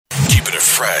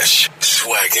fresh.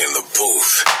 Swag in the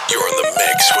booth. You're in the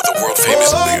mix with the world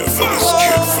famous Leophilus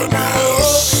Kid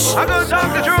Finesse. I'm gonna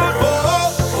talk the truth.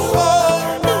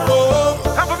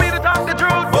 Time for me to talk the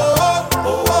truth.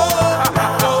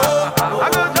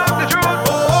 I'm gonna talk the truth.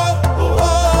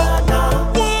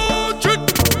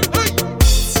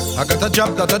 I got a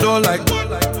job that I don't like.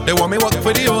 They want me work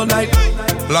for the whole night.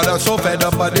 Lord, I'm so fed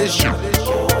up of this shit.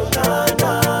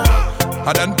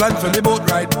 I done planned for the boat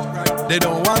ride. They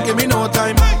don't want give me no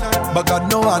time, but God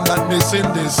know I'm not missing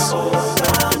this.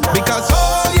 Because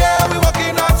oh yeah, we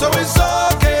working hard so it's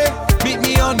okay. Meet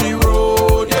me on the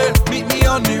road, yeah. Meet me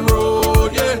on the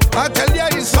road, yeah. I tell ya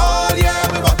it's all yeah,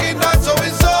 we working hard so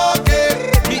it's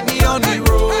okay. Meet me on the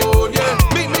road, yeah.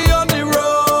 Meet me on the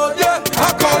road, yeah.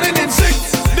 I'm calling in sick.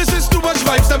 This is too much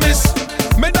vibes to miss.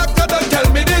 My doctor don't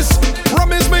tell me this.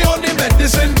 Promise me on the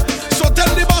medicine. So tell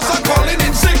the boss I'm calling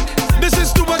in sick. This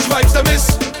is too much vibes to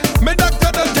miss. My doctor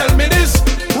don't tell me this.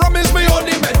 Promise me on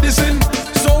the medicine.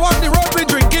 So on the road we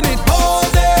drinking it all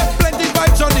day. Plenty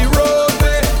vibes on the road,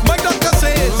 babe. My doctor say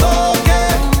it's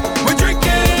okay. We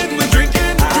drinking, drink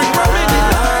rum in the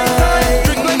night time.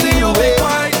 Drink plenty, you'll be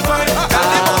fine. Tell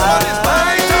the boss man it's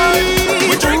my time.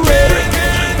 We drinking.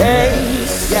 Hey,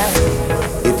 yeah.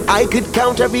 If I could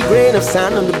count every grain of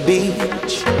sand on the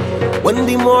beach, wouldn't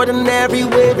be more than every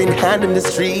waving hand in the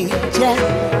street, yeah.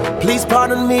 Please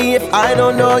pardon me if I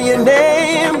don't know your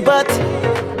name, but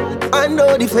I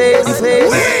know the face,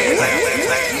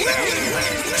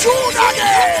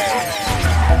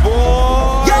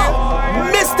 Yo,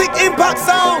 Mystic Impact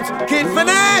Sound, Kid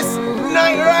Finesse,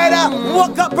 Night Rider,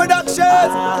 Woke Up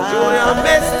Productions, Junior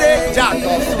Mystic,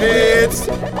 Jacob Spitz,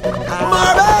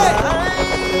 Marvin.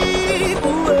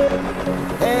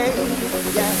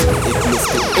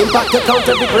 Impact to count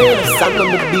every grain of sand on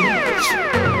the beach.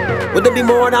 Would there be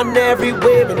more than every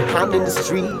waving hand in the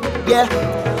street? Yeah.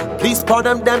 Please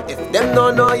pardon them if them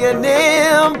don't know your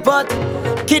name, but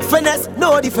Kid Finesse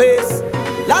know the face.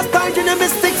 Last time Junior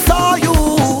Mystic saw you,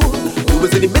 you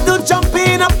was in the middle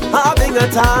jumping up, having a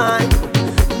time.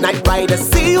 Night Rider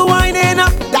see you winding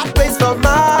up, that place from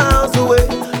miles away.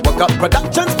 Woke Up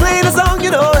Productions playing a song,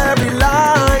 you know every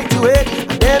line to it.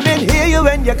 Them in hear you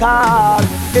when you call.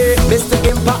 Hey, Mr.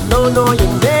 Impact don't know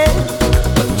your name,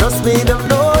 but trust me, them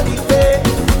know the face.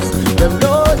 Them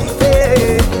know the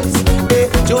face. Hey,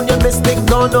 Junior Mystic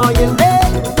don't know your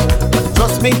name, but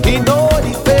trust me, he know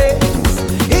the face.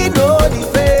 He know the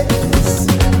face.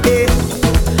 Hey,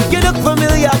 you look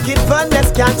familiar, Kid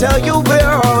Finesse can't tell you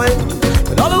where or when.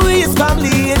 But all the way is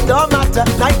family, it don't matter.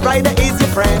 Night Rider is your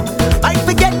friend. I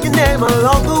forget your name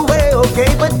along the way,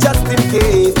 okay, but just in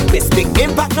case, Mystic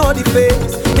Impact know the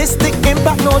face. Mystic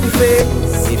Impact know the face.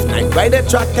 If Night Rider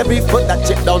track every foot that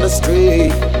chip down the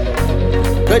street,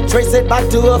 could trace it back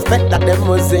to a effect that them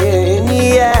was in,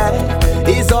 yeah.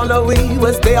 It's all the way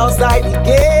was there outside the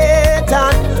gate,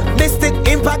 and Mystic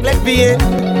Impact let me in.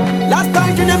 Last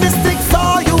time Junior Mystic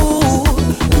saw you,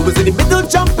 you was in the middle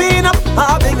jumping up,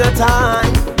 having a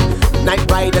time. Night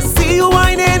Rider see you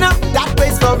winding up, that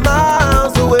place from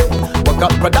miles away. Woke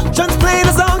Up Productions playing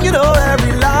a song, you know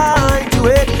every line to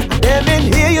it. Them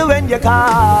in hear you when you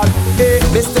call. Hey,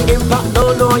 Mr. Impact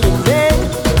don't know your name,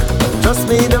 but trust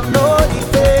me, them know the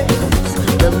face.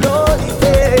 Them know the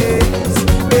face.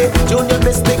 Hey, Junior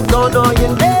Mystic don't know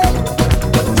your name,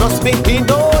 but trust me, he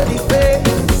know the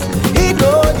face. He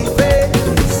know the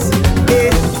face. Hey,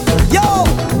 yo,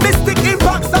 Mystic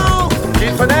Impact Sound,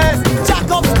 Kid Finesse,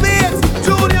 Jacob Spitz,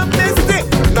 Junior Mystic,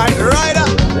 Night Rider,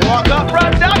 Woke Up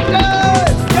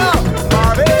Productions, yo,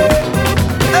 Marvin,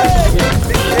 hey,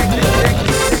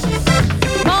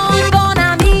 Mon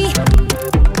ami,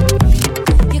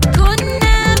 you couldn't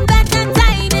have better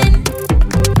timing.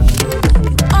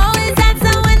 You always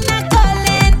answer when I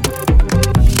calling.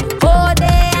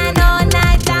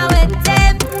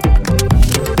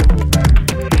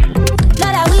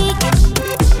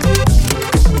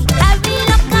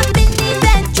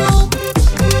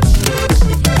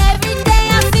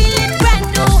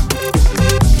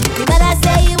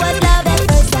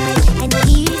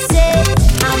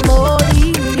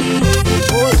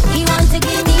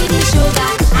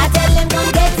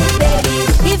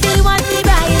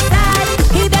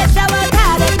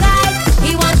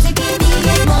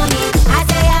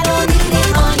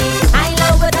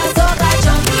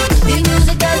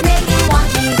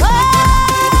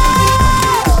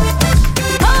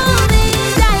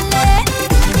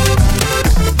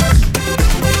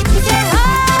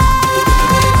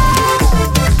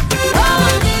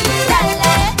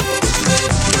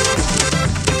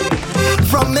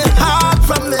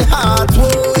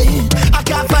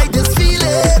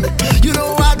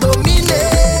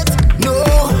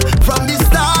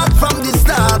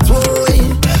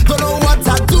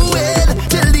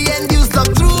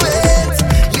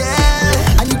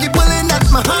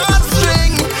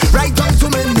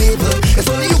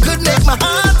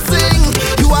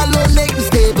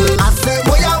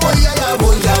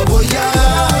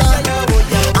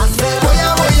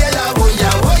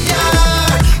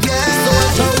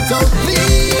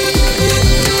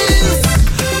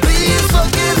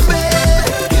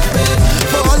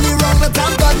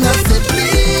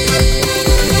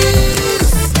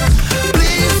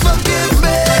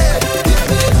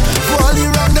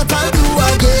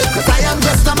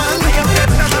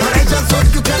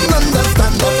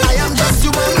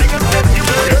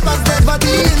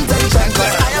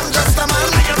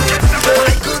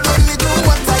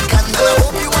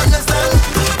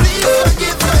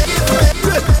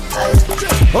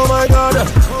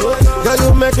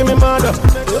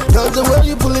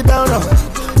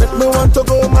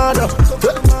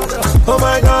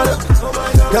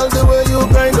 Girl, the way you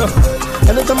grind up.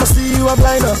 Anytime I see you, I'm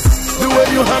blind up. The way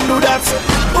you handle that.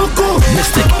 Oh, cool.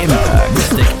 Mystic Impact.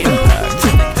 Mystic Impact.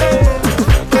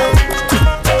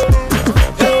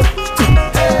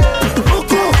 Oh,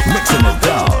 cool. Mixing it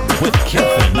down with Kid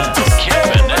Finesse. Kid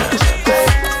Finesse.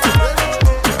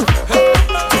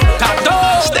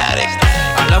 Static.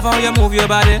 I love how you move your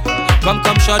body. Come,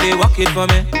 shawty, walk it for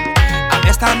me. I'm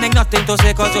just standing, nothing to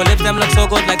say, cause your lips them look so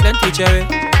good like plenty cherry.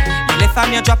 You lift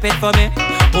and you drop it for me.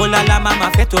 Oh la la,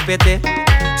 mama, fit to pity.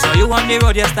 So you on the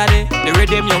road yesterday, the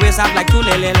rhythm your waist up like two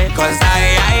lele. Cause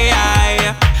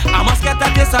I must get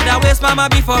at this other waist, mama,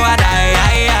 before I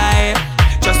die.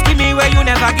 Just give me where you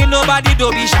never give nobody,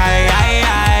 don't be shy.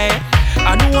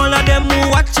 I know all of them who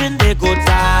watching, they go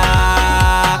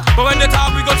talk. But when they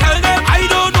talk, we go tell them, I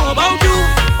don't know about you.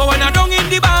 But when I don't in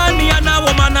the band, me and a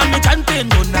woman and me chanting,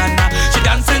 no nana. She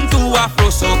dancing to Afro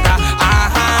soca.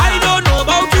 I don't know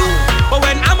about you. But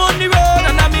when I'm on the road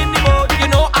and I'm in the boat, you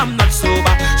know I'm not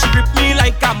sober. She grip me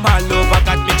like I'm all over,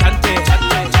 got me chanting.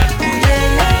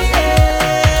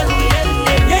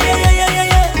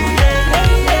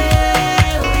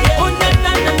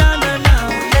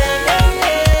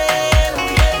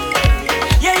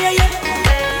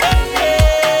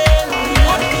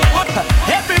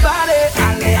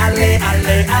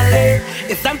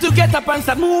 It's time to get up and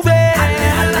start moving.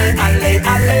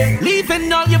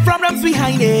 Leaving all your problems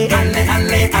behind it.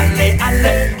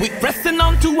 We're pressing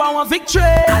on to our victory.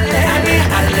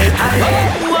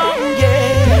 Oh,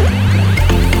 yeah.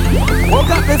 Woke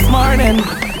up this morning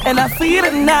and I feel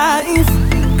it nice.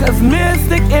 Cause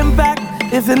Mystic Impact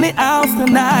is in the house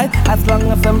tonight. As long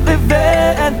as I'm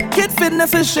living, Kid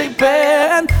Finesse is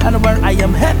shaping. And where I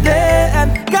am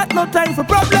headed, got no time for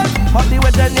problems. Hold the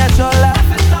weight on your shoulder.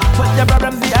 Put your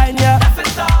problems behind you.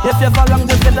 If you fall wrong,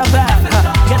 just get a plan.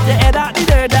 Get your head out the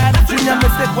dirt and junior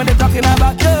mistake when they're talking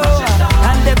about you.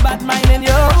 And the bad mind in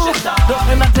you. Don't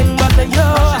do nothing but the you.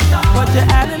 Put your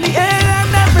hand in the air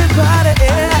and everybody.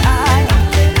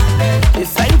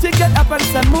 It's time to get up and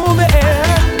start moving.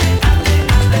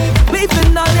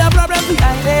 Leaving all your problems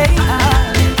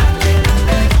behind.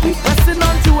 We pressing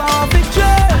on to our victory.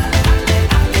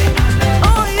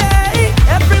 Oh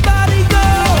yeah, everybody go.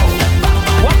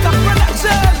 Walk up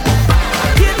production.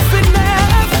 Kid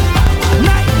Finesse,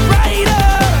 Night Rider,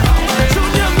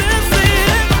 Junior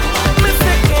Mystic.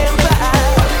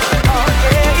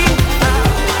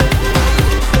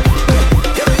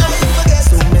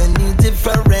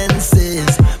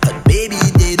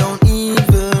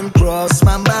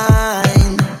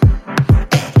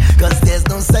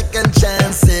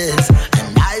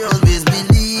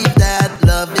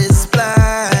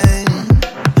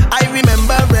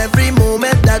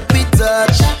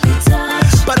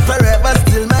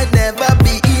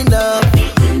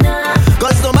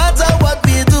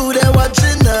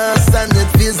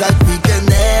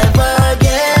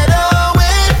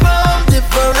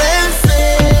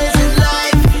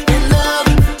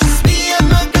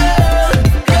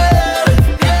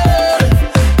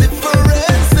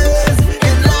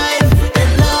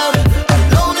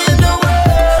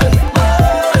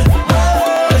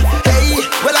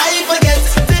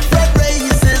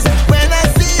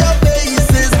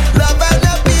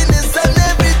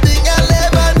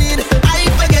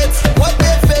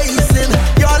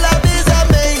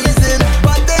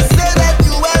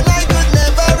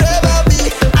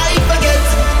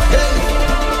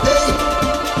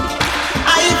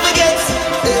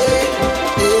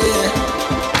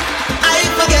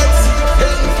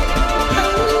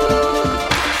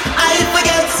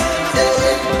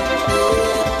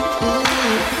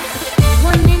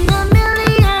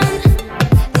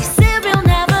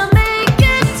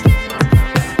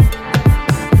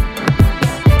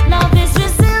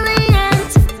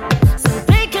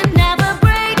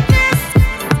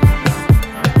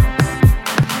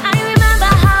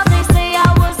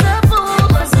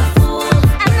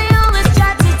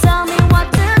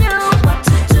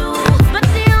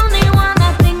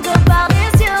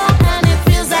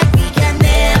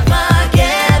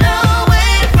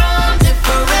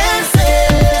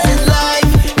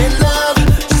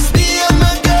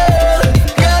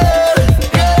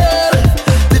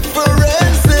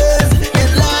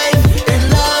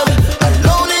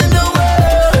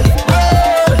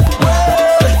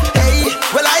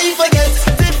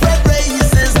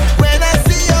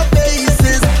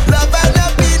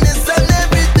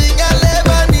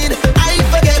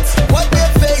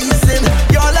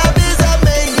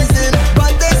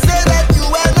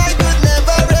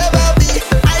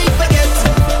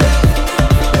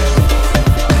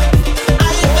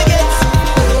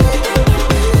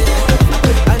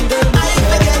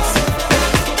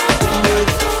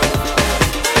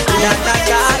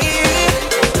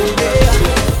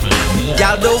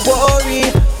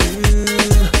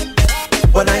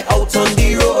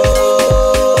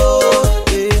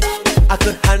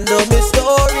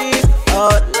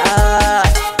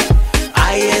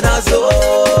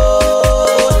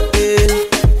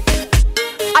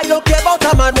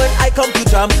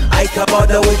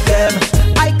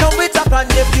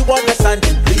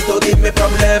 me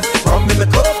from left, from me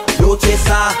cup. No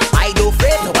chaser, I don't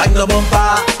afraid, no bang no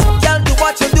bumper. Girl, do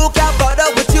what you do, can't bother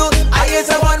with you. I is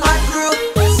a one-man crew.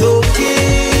 So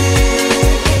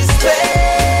give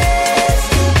space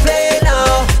to play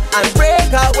now and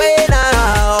break away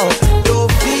now.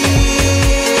 Don't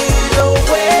feel no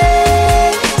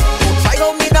way. Don't try to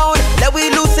hold me down, let we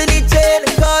loosen the chain.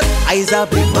 Cause I's a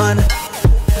big man,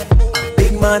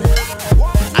 big man.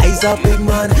 I's a big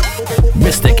man.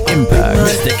 Mystic Impact.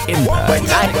 Mystic Impact.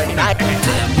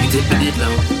 Damn, you dipping it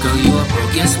low. Girl, you a pro.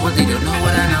 Guess what? They don't know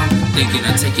what I know. Thinking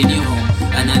of taking you home.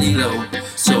 And I need low.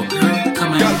 So, girl,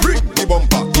 come on. Girl, bring the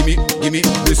bumper. Gimme.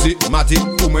 This is Matty,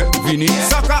 Ume, Vini.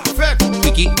 Saka, fake.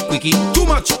 Quickie. Too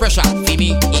much pressure.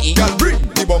 Gimme. Girl, bring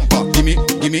the bumper. Gimme.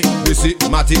 This is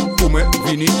Matty, Ume,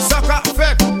 Vini. Saka,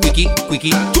 fake.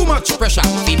 Quickie. Too much pressure.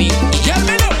 Gimme. Girl,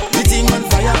 me know. The thing on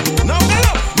fire. No, me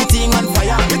know. The thing on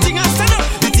fire. The thing I stand up.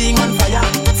 The thing on fire.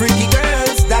 Freaky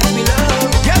girls that we love.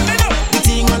 Girl, me know. The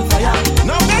thing on fire.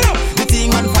 No, me know. The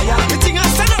thing on fire. The thing I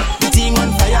stand up. The thing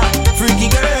on fire. Freaky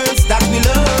girls that we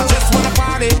love. Just wanna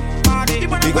party.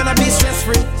 We're gonna be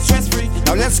stress-free.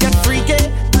 Now let's get freaky.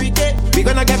 We're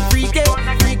gonna get freaky.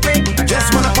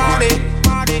 Just wanna party.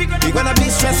 We're gonna be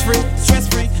stress-free.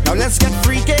 Now let's get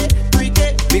freaky.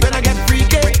 We're gonna get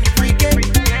freaky.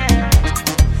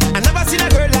 I never seen a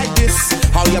girl like this.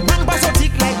 How your bumper so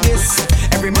thick like this?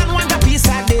 Every man want a piece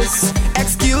like this.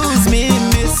 Excuse me,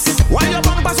 miss. Why your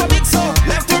bumper so big so?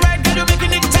 Left to right, girl, you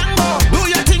making it tango. Do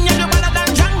your thing and you better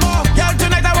than Django. Girl,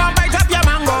 tonight I want bite up your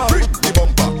mango. Bring the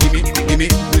bumper, gimme.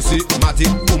 This is Matty,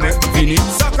 Ume, Vini.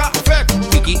 Saka, fake.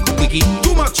 Quickie.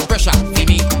 Too much pressure.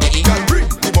 Gimme. Girl,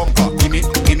 bring the bumper, gimme.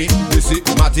 This is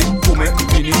Matty, Ume,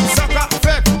 Vini. Saka,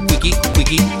 fake.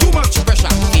 Quickie. Too much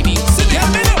pressure. Gimme. Girl,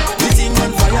 me know. The thing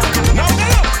on fire. No, me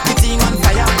know. The thing on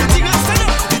fire. The thing I stand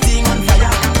up. The thing on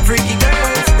fire. Freaky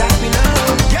girls that we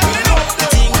love. Girl, me know. The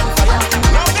thing on fire.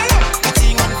 No, me know. The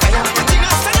thing on fire. The thing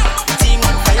I stand up. The thing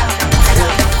on fire.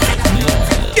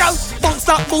 Girl, bounce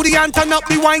that booty and turn up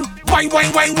the wine. Wine.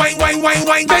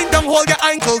 Bend down, hold your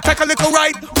ankle, take a little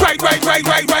ride. Right.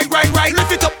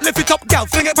 Lift it up, girl,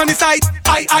 fling it from the side.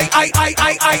 I.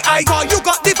 Cause you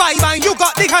got the vibe and you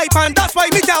got the hype, and that's why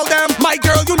me tell them, my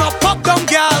girl, you not pop down,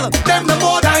 girl. Them no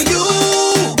more than you.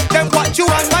 Them watch you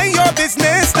and mind your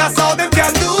business. That's all them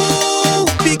can do.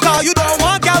 Because you don't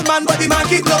want girl, man, but the man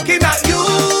keep looking at you.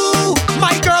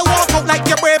 My girl, walk out like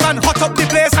you're brave and hot up the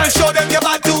place and show them your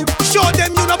bad too. Show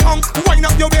them you no punk. Wind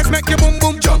up your waist, make your boom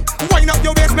boom jump. Wind up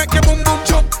your waist, make your boom boom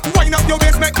jump. Wind up your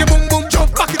waist, make your boom boom jump.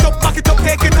 Back it up,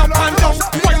 take it up and down.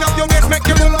 Wind up your waist, make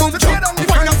your boom boom jump.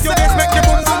 Wind up your waist, make your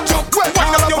boom boom jump.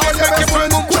 Wind up your waist, make your boom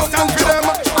boom jump.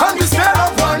 On the scale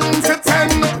of 1 to 10,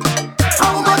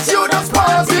 how much you just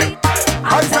party?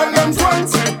 I tell them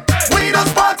 20. We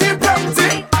just party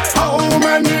plenty. How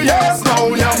many years now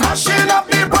you're mashing up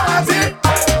the party?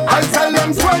 I tell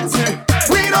them 20.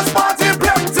 We just party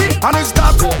plenty. And it's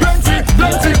that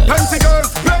plenty girls,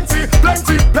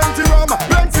 plenty rum,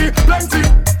 plenty.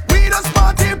 We just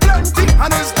party plenty.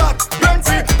 And it's that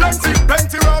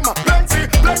plenty rum, plenty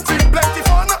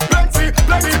fun, plenty.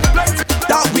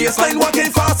 That baseline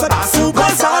working faster than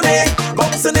supersonic,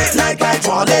 bouncing it like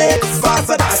hydraulics.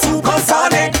 Faster than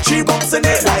supersonic, she bouncing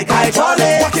it like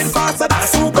hydraulics. Working faster than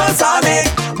supersonic,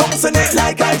 bouncing it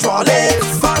like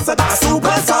hydraulics. Faster than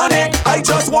supersonic, I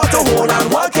just want to hold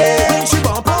and work it. She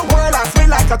bump her world and spin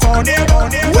like a tornado.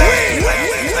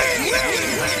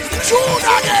 June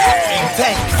again.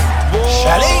 Thanks,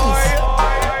 Shellings,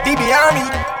 DB Army,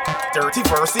 Dirty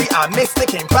Versi and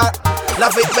Mystic Impact.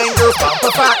 Love it when girls bump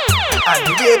her fat, and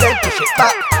the way they push it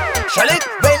back. Shell it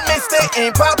when Mystic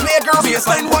Impact play girls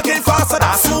baseline working faster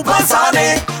than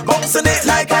supersonic, bouncing it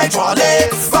like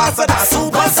hydraulics. Faster than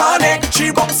supersonic, she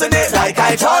bouncing it like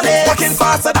hydraulics. Working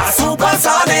faster than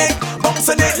supersonic,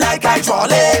 bouncing it like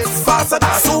hydraulics. Faster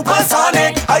than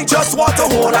supersonic, I just want to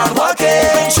hold and work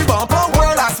it. She bump her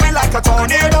world and spin like a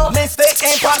tornado. Mystic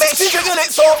Impact make she jiggle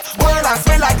it so. World and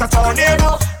spin like a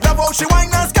tornado. Love how she whine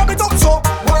and scab it up so.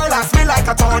 Whirl and spin like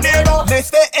a tornado.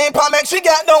 Mystic Impact make she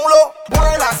get down low.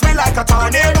 Whirl and spin like a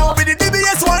tornado. With the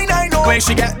DBS wine I know. When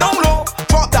she get down low,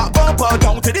 drop that bumper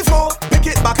down to the floor. Pick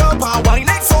it back up and wine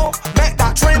it so. Make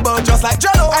that tremble just like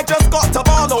Jello. I just got to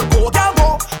ball out, go down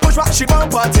low. Push back she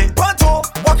bumper, take panto.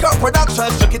 Walk up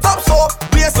production, shook it up so.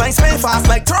 Baseline spin fast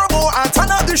like turbo and turn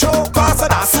up the show. Faster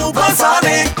than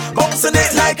supersonic, bouncing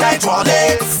it like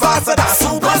hydraulics. Faster than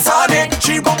supersonic,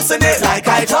 she bouncing it like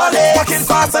hydraulics. Walking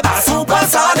faster than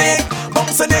supersonic,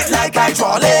 bouncing it like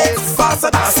hydraulics.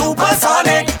 Faster than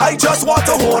supersonic, I just want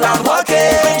to hold and work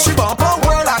it. She bump her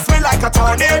world and spin like a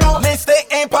tornado. Mystic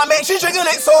Impact make she jiggle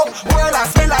it so. Whirl and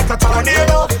spin like a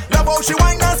tornado. Love how how she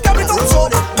whine and scam it up so.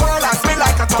 Whirl and spin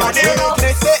like a tornado.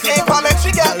 They say ain't come and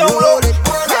she get down low.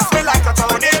 Whirl and spin like a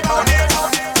tornado.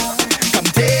 Come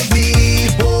take me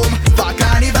home for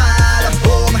carnival,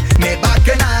 home, me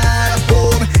bacchanal,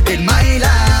 home, in my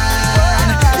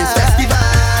land. It's festival,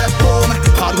 home,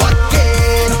 hard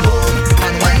working, home,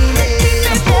 and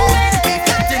whining, home. We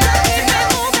captain out.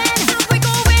 We're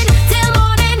going till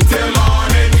morning, till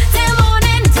morning, till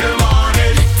morning, till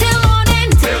morning, till morning,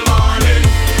 till morning.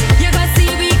 You gonna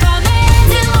see we coming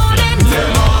till morning, till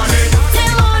morning,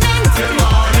 till morning, till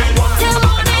morning, till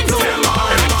morning, till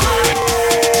morning.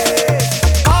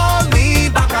 Call me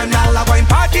bacchanal, I wine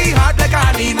party hard like an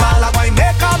animal. I wine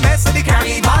make a mess of the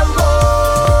carnival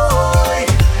boy.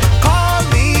 Call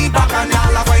me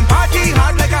bacchanal, I wine party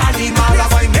hard like an animal. I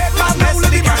wine make a mess of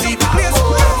the carnival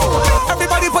boy.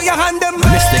 Everybody put your hand them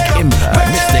Mystic Impact,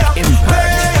 Mystic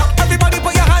Impact. Everybody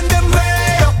put your hand them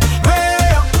way up,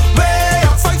 way up, way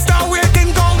up. 5-star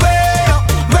waiting go way up,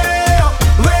 way up,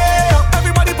 way up.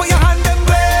 Everybody put your hand them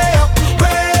way up,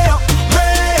 way up,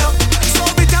 way up. So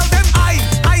we tell them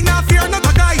I not fear not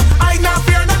a guy, I not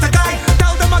fear not a guy.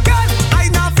 Tell them again, I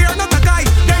not fear not a guy.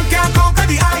 Them can't conquer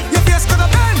the eye, your face could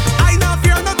have been. I not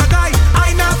fear not a guy,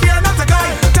 I not fear not a guy.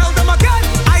 Tell them again,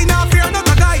 I not fear not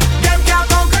a guy. Them can't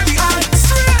conquer the eye.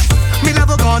 Straight, me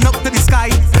level gone up to the sky.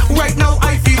 Right now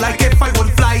I feel like if I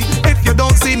would fly. If you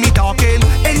don't see me talking,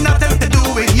 ain't nothing to do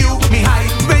with you, me high.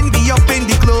 When we up in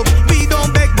the club, we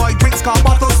don't beg boy drinks, car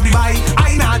bottles we buy.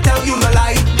 I not tell you no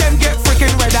lie, them get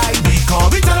freaking red eye. We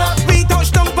call it up, we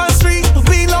touch down per street,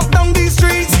 we lock down these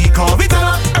streets. We call it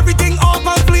up, everything off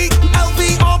on fleek,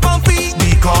 LV off on feet.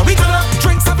 We call it up,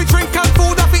 drinks have a drink and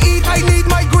food have to eat. I need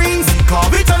my greens. We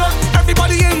call it up,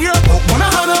 everybody in here put one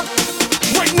hand up.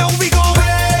 Right now we go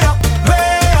way up,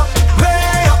 way up,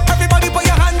 way up. Everybody put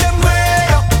your hand them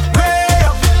way up, way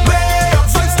up, way up.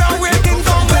 5-star waiting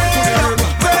go way up,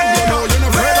 way up,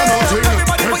 way up.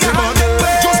 Everybody put your hand them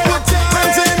way up. Just put your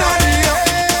hands in the air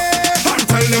and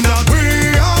tell them that we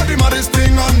are the baddest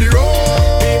thing on the road.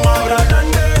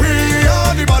 We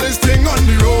are the baddest thing on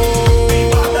the road.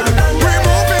 We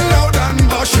moving loud and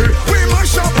bashy. We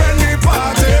mash up any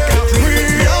party.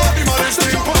 We are the baddest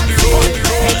thing on the road.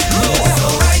 So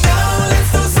right now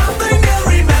let's do something they'll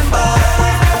remember.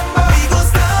 We go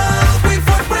start with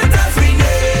footprint as we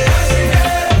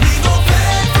name. We go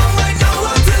play from right now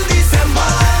until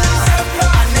December.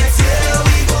 And next year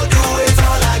we go do it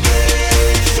all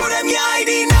again. Show them your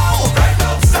ID now. Right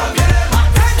now, stop it.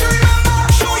 Time to remember.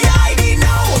 Show your ID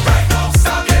now. Right now,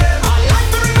 stop it. I like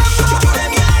to remember. Show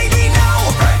them your ID now.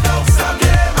 Right now, stop it.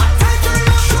 Time to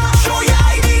remember. Show your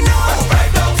ID now.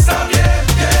 Right now, stop it.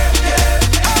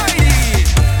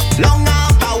 Long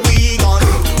after we gone,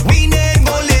 we name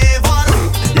go live on.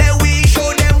 Let we show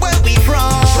them where we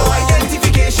from. Show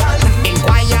identification.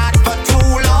 Inquired for too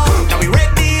long. Now we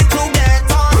ready to get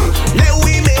on. Let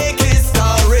we make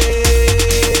history.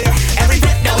 Every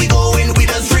trip that we go in, we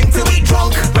just drink till we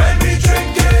drunk. When we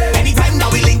drink it. Anytime that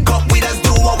we link up, we just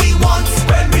do what we want.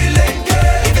 When we link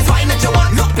it. If it's fine that you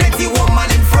want, look plenty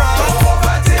woman in front.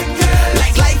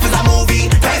 Like life is a movie,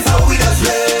 that's how we just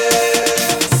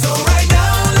live. So right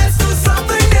now, let's do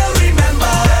something they'll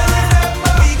remember.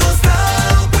 We go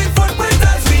start with footprint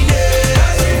as we name.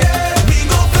 We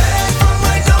go play from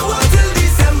right now until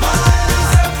December.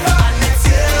 And next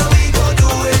year we go do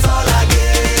it all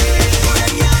again. Show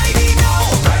them your ID now.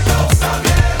 Right now, stop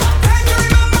it. Time to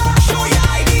remember. Show your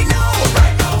ID now.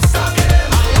 Right now, stop it.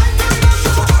 I like to remember.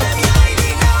 Show them your ID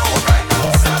now. Right now,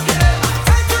 stop it.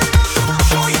 Time to remember.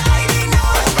 Show your ID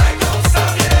now. Right now,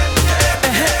 stop it.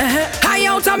 High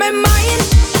out of my mind,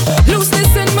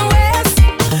 looseness in my waist,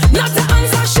 not to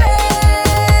answer shame.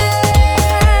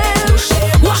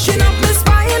 Washing up my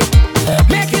spine,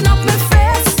 making up my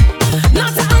face,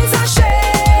 not to answer shame.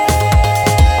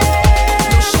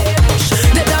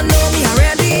 They don't know me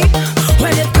already.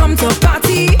 When it come to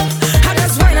party, I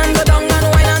just wine and go down and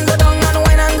wine and go down and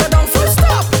wine and go down. Full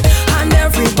stop. And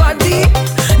everybody,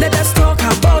 they just talk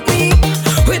about me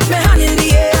with my hand in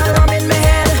the air and rum in my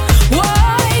head.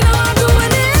 Why not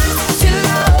doing it till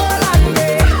I hold and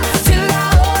break, till I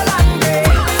hold and break,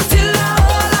 till I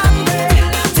hold and break,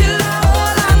 till I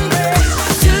hold and break,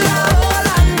 till I hold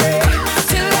and break,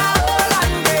 till I hold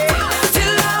and break,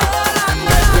 till I hold and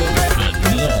break.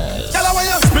 Tell her when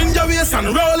you spin your waist and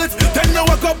roll it, then you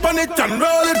walk up on it and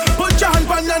roll it. Put your hand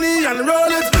on your knee and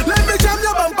roll it. Let me jam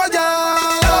your bumper,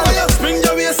 girl. Tell her when you spin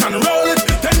your waist and roll it,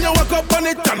 then you walk up on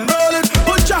it and roll it.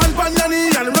 Put your hand on your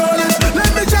knee and roll it. Let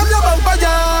me jam your bumper,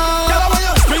 girl. Tell her when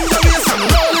you spin your waist and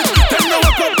roll it, then you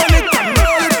walk up on it and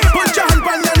roll it. Put your hand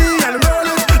on your knee and roll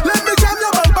it. Let me jam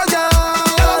your bumper, girl.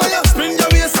 Tell her when you spin your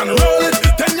waist and roll it,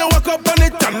 then you walk up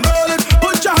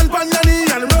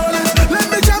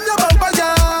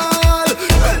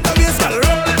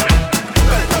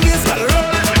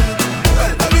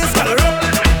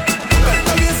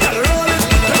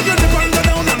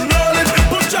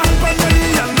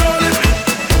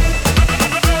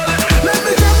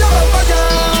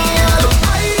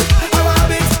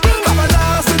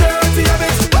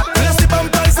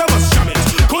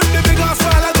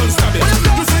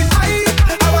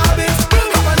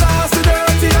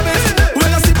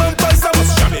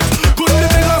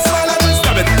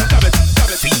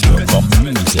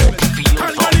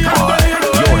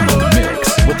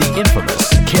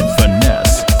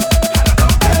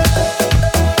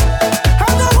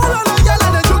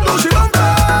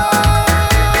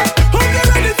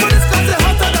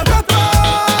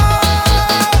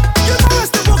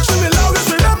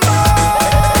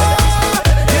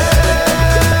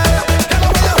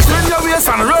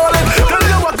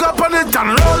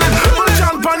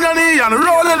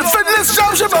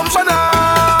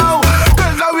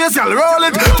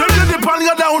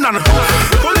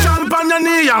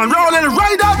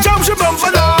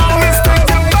for now. Mistake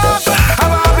them back.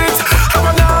 I'm a habit. I'm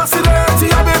a nasty, dirty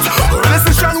habit. When it's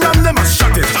a strong ram, them a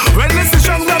shut it. When it's a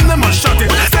strong ram, them a shut it.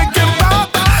 Take them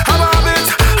back. I'm a habit.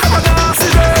 I'm a nasty,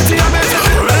 dirty habit.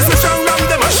 When it's a strong ram,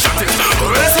 them a shut it.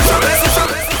 When it's a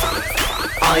strong.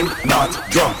 I'm not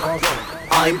drunk.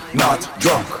 I'm not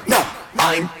drunk. No.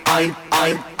 I'm not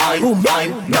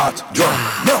drunk.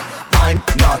 No. I'm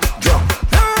not drunk.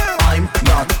 I'm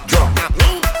not drunk.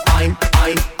 I'm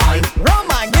Rum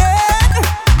again.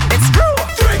 It's true.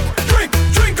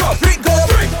 Drink up, drink up,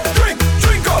 drink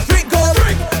up, drink up,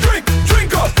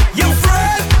 drink up. You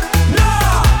friend?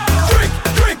 Nah. Drink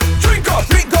up, drink up,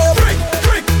 drink up,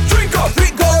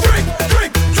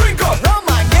 drink up. Rum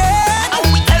again. And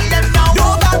we tell them now. No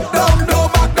back down, no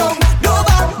back down, no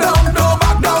back down, no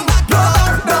back down, no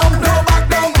back down, no back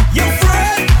down. You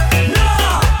friend?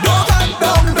 Nah. No back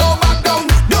down, no back down,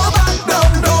 no back down,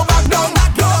 no back down,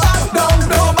 no back down,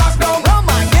 no back down. Rum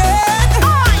again.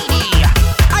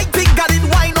 I think I did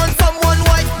wine on someone's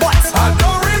white butt. I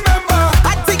don't remember.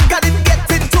 I think I did get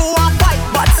into a fight,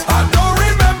 but I don't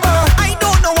remember. I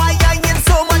don't know why I in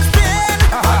so much pain.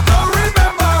 I don't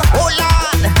remember. Hold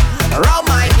on. Rum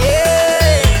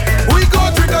again. We go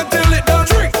drink until it don't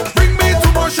drink. Bring me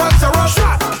 2 more shots of rum.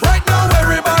 Right now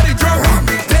everybody drunk.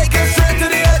 Take it straight to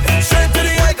the head, straight to the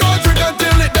head. We go drink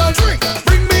until it don't drink.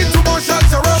 Bring me 2 more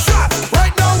shots of rum.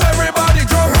 Right now everybody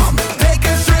drunk. Take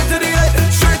it straight to the head,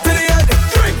 straight to the head.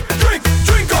 Drink up,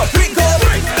 drink up, drink up,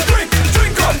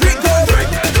 drink up,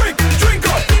 drink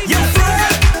up. You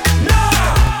friend?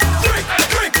 Nah. Drink up,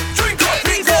 drink up,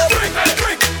 drink up, drink up,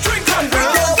 drink up.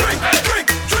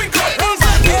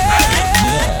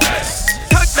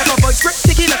 Touch like a voice, grip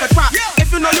sticky like a trap.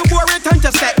 If you know you bore it, turn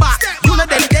to step back. You know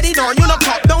daddy, no, you know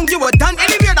top down, you were done.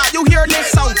 Anywhere that you hear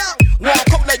this sound,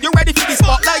 walk up like you ready for the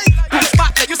spotlight. Push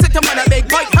back like you sit on a big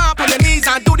bike, hop on your knees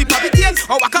and do the puppy tail.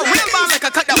 Or walk a real ball like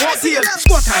a cut that won't seal.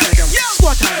 Squat harder down,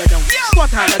 squat harder down,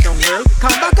 squat harder down, girl.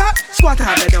 Come back up, squat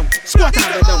harder down, squat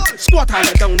harder down, squat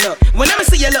harder down. Look, whenever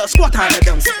see you look, squat harder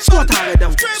down, squat harder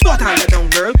down, squat harder down,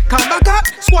 girl. Come back up,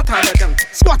 squat harder down,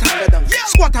 squat harder down,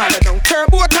 squat harder down.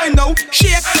 Turbo time now,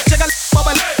 shake, jiggle,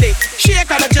 bubble, dick.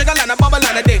 Shake and a jiggle and a bubble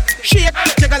and a dick. Shake,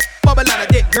 jiggle, bubble and a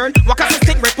dick, girl. Walk up the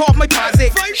stick, rip off my posse.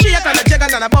 Shake and a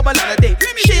jiggle and a bubble and a dick.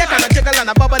 Shake and a jiggle and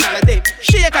a bubble and a dick.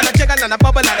 Shake and a jiggle and a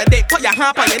bubble and a dick. Put your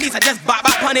hand on your knees and just bop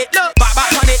bop on it, look, bop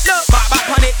bop on it, look, bop bop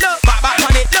on it, look, bop bop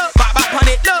on it, look, bop bop on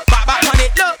it, look, bop bop on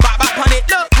it, look, bop bop on it,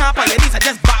 look. Hand on your knees and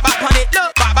just bop bop on it,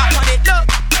 look, bop bop on it, look,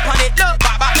 on it, look,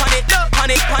 bop bop on it, look, on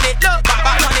it, look, bop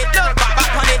bop on it, look, bop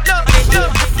bop on it, look,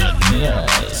 look.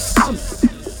 Yes.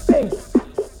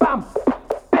 Bam,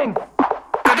 bang.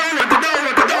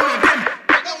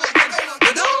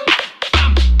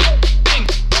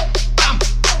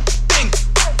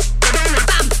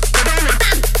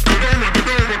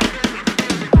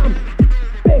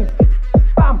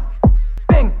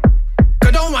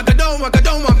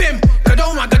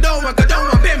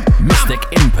 Mystic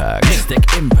Impact. Mystic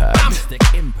Impact. Mystic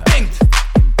Impact.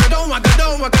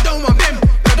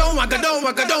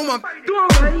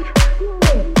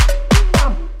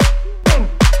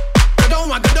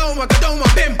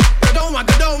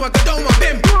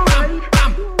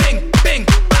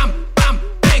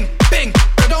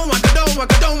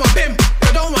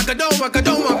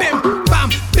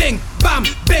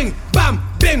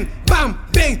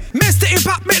 Mr.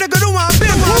 Impact, make the good one,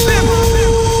 bim, bim.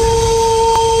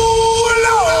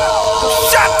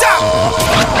 Shut up!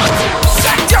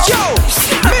 Yo,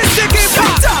 Mr.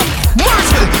 Impact,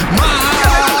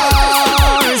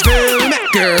 Marsville,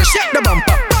 Metcalf, shake the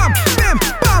bumper, bam, bim,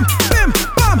 bam, bim,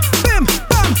 bam, bim,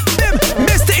 bam, bim.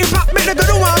 Mr. Impact, make the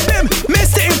good one, bim.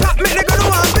 Mr. Impact, make the good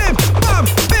one, bim, bam,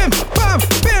 bim, bam,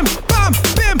 bim, bam,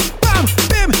 bim, bam,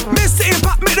 bim. Mr.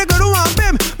 Impact, make the good one,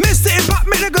 bim. Mr. Impact,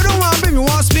 make the good one, bim. You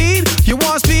want speed? You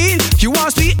want speed? You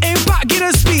want speed? Impact, get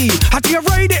a speed. I think I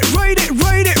ride it, ride it,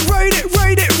 ride it, ride it,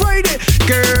 ride it, ride it.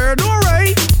 Girl, don't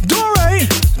ride, don't ride,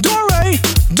 don't ride,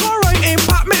 don't ride.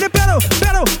 Impact, make the pedal,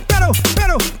 pedal, pedal,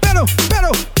 pedal, pedal,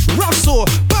 pedal. Rough so,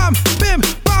 bam, bim,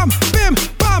 bam, bim,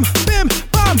 bam, bim,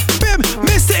 bam, bim.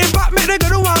 Mr. Impact, make the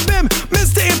good one, bim.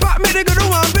 Mr. Impact, make the good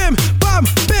one, bim, bam,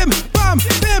 bim, bam,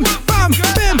 bim, bam,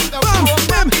 bim, bam,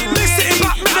 bim. Mr.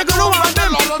 Impact, make the good one,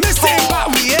 bim. Mr. Impact,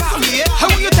 we yeah. How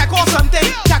will you take off something?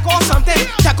 Take off something.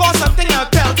 Take off something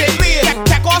and pelt it.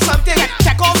 Take off something.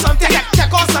 Take off something.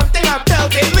 Take off something and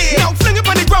pelt it. Now fling it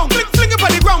on the ground. Fling it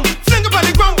on the ground. Fling it on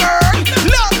the ground, girl.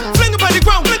 Look, fling it on the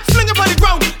ground. Fling it on the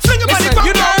ground. Fling it on the ground.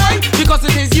 You know why? Because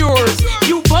it is yours.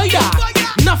 You buy that.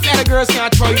 Enough other girls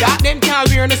can't try that. Them can't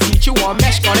wear in the street. You want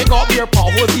mesh gun. They got beer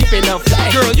paw hole deep in the love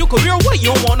fly. Girl, you could wear what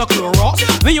you want, no Clorox.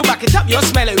 When you back it up, you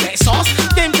smell it red sauce.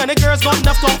 Them kind of girls got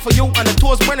enough talk for you, and the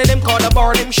toes burning them call the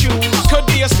bar them shoes. Could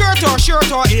be a skirt or a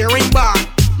shirt or earring bar.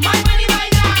 My money by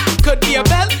that. Could be a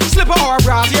belt, slipper or a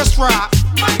brassiere strap.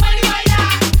 My money by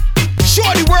that. Show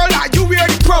the world that you wear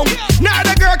the crown. Now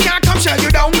the girl can't come shut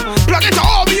you down. Plug it to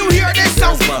all of you hear this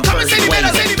sound. Come and say the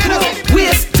better, say the better.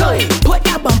 Waste time. Put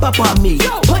that bump up on me.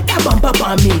 Put that bump up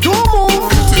on me. Don't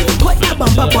move. Put that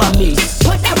bump up on me.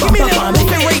 Put that bump up on me.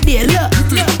 Right there, look.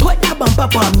 Put that bump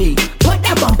up on me. Put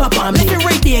that bump up on me.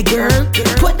 Right there, girl.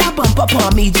 Put that bump up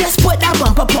on me. Just put that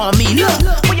bump up on me. Look.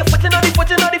 When you putting on the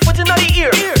footing on the footing on the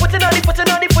ear. Putting on the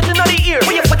footing on the footing on the ear.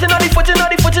 When you putting on the footing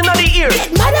on the footing on the ear.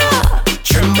 Get mother.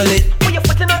 Tremble it. When you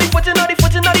putting on the footing on the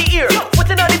footing on the ear.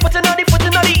 Putting on the footing on the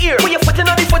footing on the ear. When you putting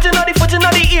on the footing on the footing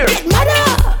on the ear. Get mother.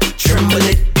 Tremble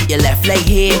it. Your left leg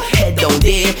here, head down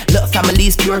there. Look,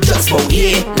 family's pure, just about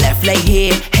here. Left leg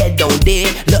here, head down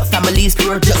there. Look, family's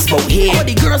pure, just about here. All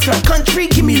the girls from country,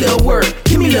 give me little word.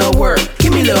 Give me little word.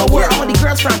 Give me little word. All the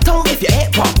girls from town, if your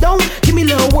head pop down, give me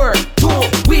little word. Don't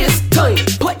waste time.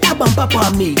 Put that bump up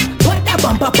on me. Put that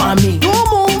bump up on me. Don't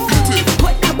move.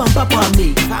 Put that bump up on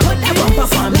me. Put that bump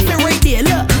up on me. Right there,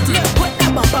 look. Put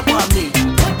that bump up on me.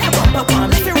 Put that bump up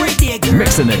on me. Right there, girl.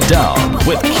 Mixing it down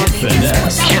with Kid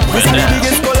Finesse. Kid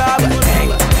Finesse.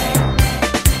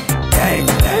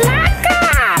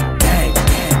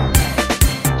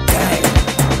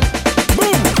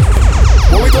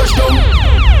 When we touch down,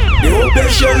 the whole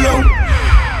place shell long.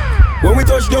 When we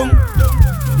touch down,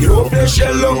 the whole place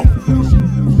shell long.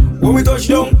 When we touch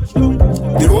down,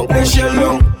 the whole place shell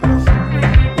long.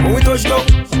 When we touch down,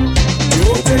 the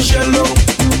whole place shell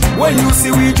long. When you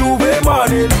see we Juve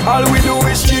morning, all we do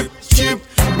is chip, chip.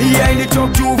 Behind the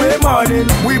truck Juve morning,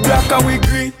 we black and we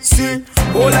greasy.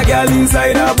 All a girl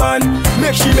inside a van,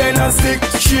 make she bend and stick,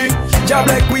 she job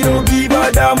like we don't give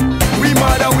a damn. We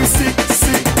mad and we sick,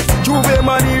 sick. Juve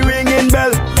money ringing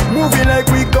bell, moving like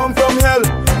we come from hell.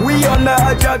 We under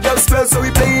a jab spell, so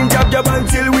we playing jab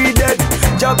until we dead.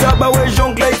 Jab away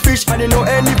junk like fish, and you know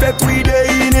any effect we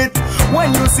dey in it.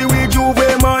 When you see we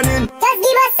Juve morning, Just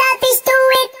give us selfish to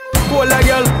it. call a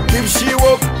girl, give she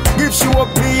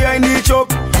walk behind the truck.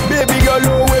 Baby girl,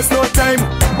 no waste no time.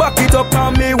 Back it up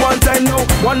on me one time now.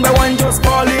 One by one, just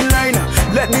fall in line.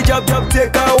 Let me jab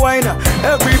take a wine.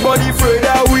 Everybody afraid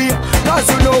that we, cause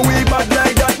you know we bad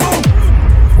like that. Boom.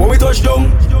 When we touch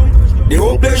down, the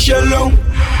whole place shell long.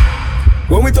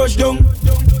 When we touch down,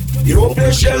 the whole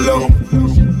place shell long.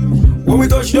 When we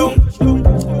touch down,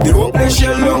 the whole place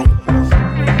shell long.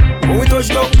 When we touch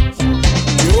down,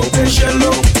 the whole place shell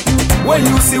long. When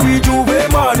you see we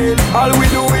Juve morning, all we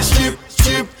do is chip,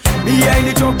 chip. Behind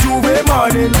the truck Juve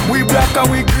morning, we black and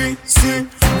we greasy.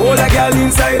 All a girl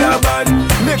inside a van,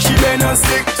 make she bend and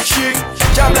stick, she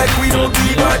job like we don't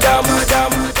give a damn,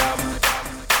 damn.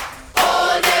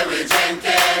 All day we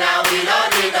drinking and we don't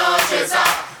need no chaser.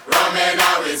 Rum in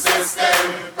our system,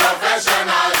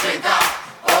 professional drinker.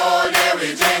 All day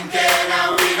we drinking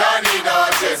and we don't need no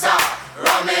chaser.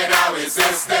 Rum in our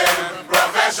system,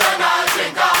 professional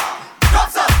drinker.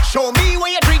 Show me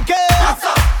where you're drinking.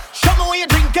 Show me where you're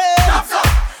drinking.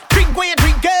 Drink where you're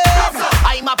drinking.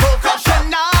 I'm a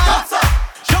professional.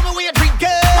 Show me where you're drinking.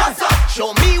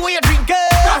 Show me where you're drinking.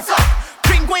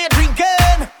 Drink where you're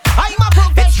drinking. I'm a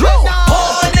professional.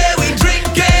 All day we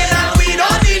drinking and we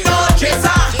don't need no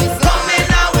chaser. Come in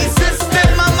our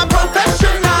system, I'm a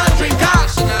professional drinker.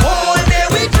 All day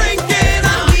we drinking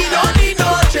and we don't need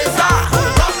no chaser.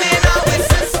 Come in our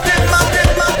system,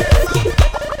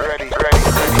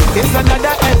 It's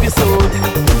another episode,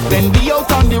 then we out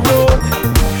on the road.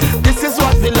 This is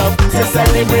what we love, to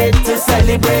celebrate, to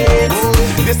celebrate.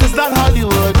 This is not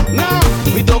Hollywood, no,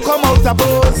 we don't come out a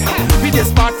buzz. We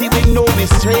just party with no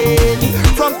restraint.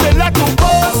 From pillar to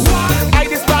post, I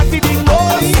just party the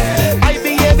most. I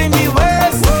behave in the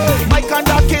worst, my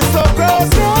conduct is so gross,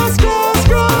 gross, gross,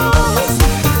 gross.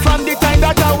 From the time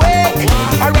that I wake,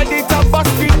 I ready to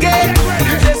bust the gate.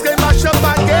 You just can mash up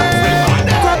again.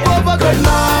 Crop over, good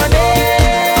morning.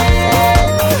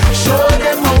 Show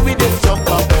them how we just jump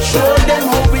up. Show them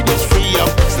how we just free up.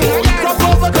 Crop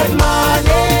over, good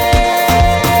morning.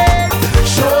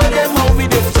 Show them how we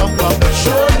just jump up.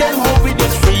 Show them how we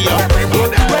just free up.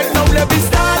 Right now let me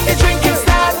start the drinking,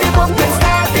 start the bumping,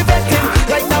 start the betting.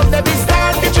 Right now let me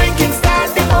start the drinking, start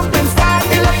the bumping, start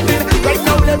the lightning. Right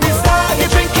now let me start the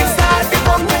drinking, start the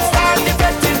bumping, start the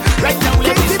betting. Right now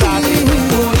let me start it.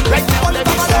 Right now let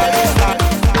me start it.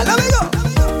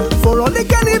 For all the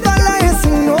cannibalize,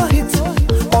 no hit.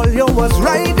 All you was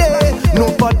right there.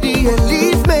 Nobody will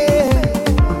leave me.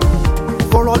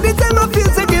 For all the time I feel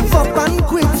to give up and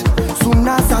quit. Soon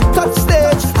as I touch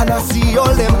stage and I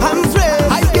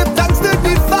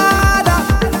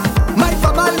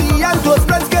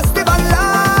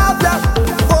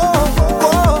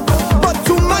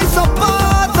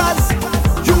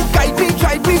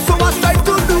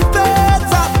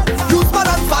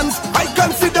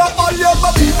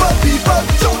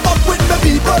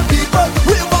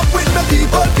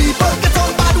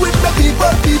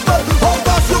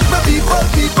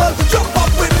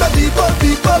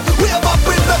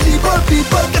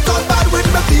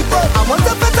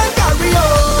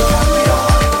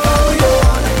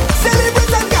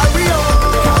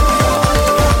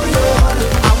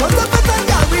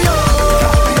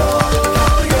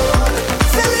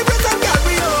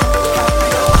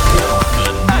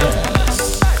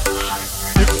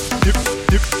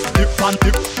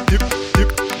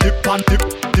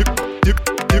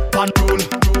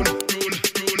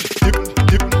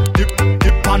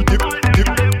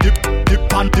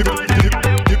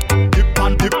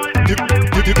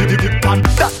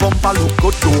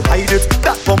don't hide it.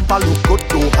 That bumper look good,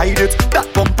 don't hide it. That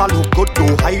bumper look good,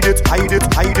 don't hide it, hide it,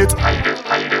 hide it, hide it,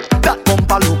 hide it. That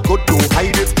bumper look good, don't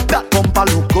hide it. That bumper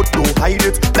look good, don't hide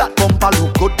it. That bumper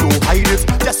look good, don't hide it.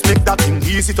 Just make that thing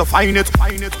easy to find it,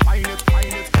 find it, find it,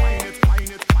 find it, find it, find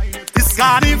it, find it. This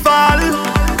carnival,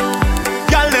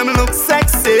 girl them look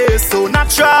sexy, so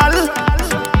natural.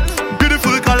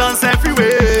 Beautiful colors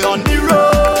everywhere on the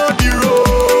road, the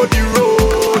road, the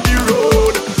road, the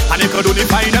road. And you could only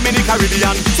find them in the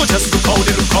Caribbean. So just look how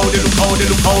they, look how they, look how they,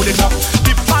 look how they jump.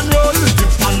 Dip and roll,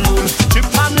 dip and roll, chip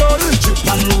and roll, chip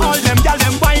and roll. All them girl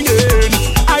them whining,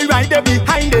 I ride them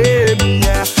behind them,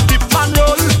 yeah. Dip and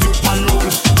roll, dip and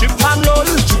roll, chip and roll,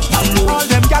 chip and roll. All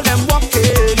them girl them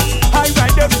walking, I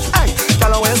ride them. Hey,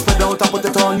 girl I spread out and put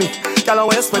it on me. Girl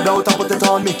I spread out and put it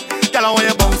on me. Girl I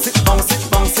you bounce it, bounce it,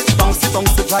 bounce it, bounce it,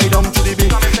 bounce it right down to the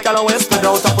beat. Girl I spread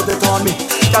out and put it on me.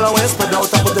 Girl I spread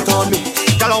out and put it on me.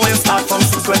 Girl I start from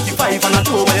 6:25 and I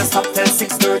do when you stop till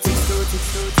 6:30.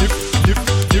 Dip, dip,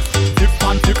 dip, dip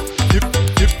and dip, dip,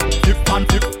 dip, dip and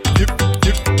dip, dip,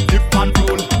 dip, dip and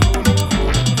roll.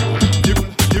 Dip,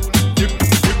 dip, dip,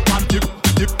 dip and dip,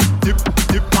 dip, dip,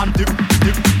 dip and dip,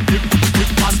 dip, dip, dip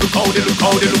and look how they, look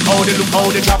how they, look how they, look how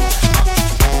they drop.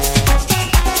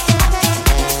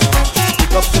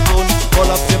 Pick up the phone,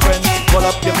 call up your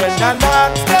friend, and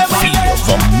dance them. Feel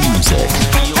the music,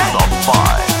 feel the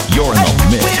vibe. You're in the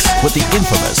mix with the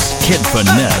infamous Kid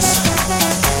Finesse.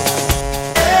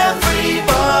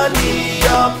 Everybody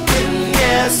up in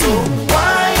here, so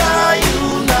why are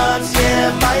you not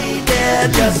here, my dear?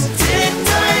 Just take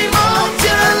time out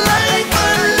your life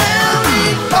and let me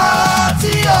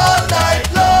party all night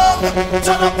long.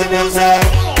 Turn up the music.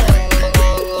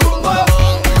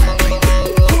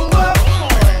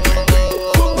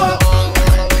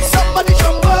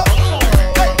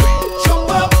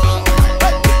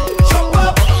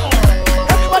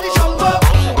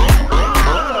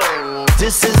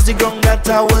 This is the ground that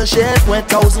I worship, where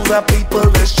thousands of people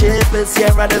worship. It's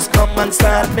here I just come and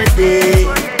start my day.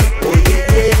 Oh yeah,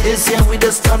 yeah. It's here we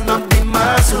just turn up the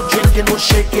mass, who drinking, who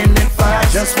shaking and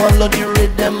fast. Just follow the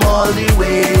rhythm all the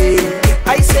way.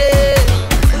 I say,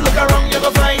 look around you go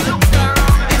find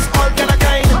it's all kind of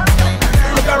kind.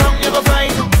 Look around you go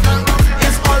find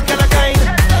it's all kind of kind.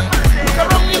 Look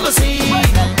around you go see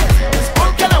it's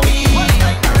all kind of we.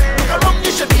 Look around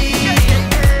you should be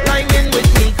lying with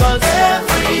me, 'cause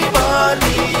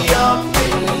everybody up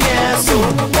in here, so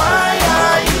why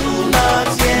are you not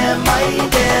here, my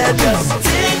dear? Just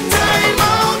take time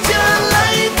out your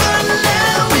life and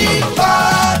let me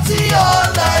party all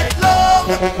night long.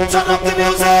 Turn up the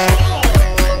music.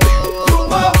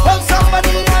 Kumba, hold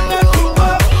somebody and then kumba.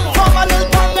 Form a little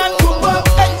band and kumba.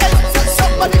 Hey, hey,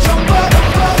 somebody jump up.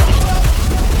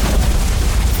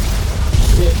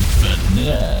 Kid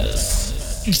Finesse.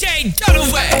 Jay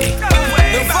Dunaway.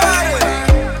 The fire.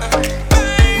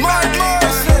 My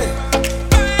mercy.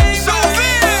 So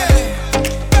big.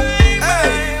 Hey.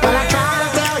 Well, I tried to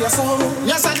tell you so.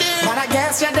 Yes, I did. But I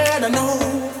guess you didn't know.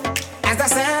 As I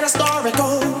said, the story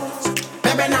goes.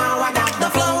 Baby, now I got the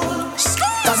flow.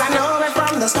 'Cause I know it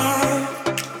from the start.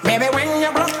 Baby, when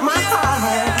you broke my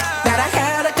heart, that I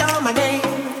had to come again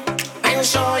and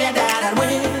show you that I'd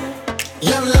win.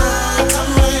 You lied to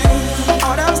me.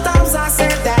 All those times I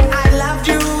said that I loved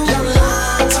you. You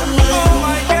lied to me. Oh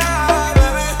my God,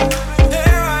 baby,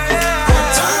 here I am.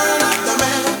 Return of the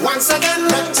man. Once again,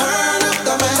 return of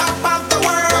the man. Top of the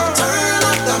world. Return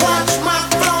of the man. Watch my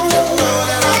flow. You know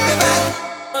that I'll be back.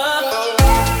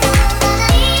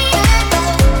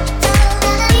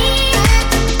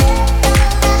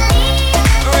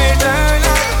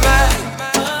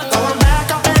 Going back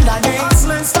up in that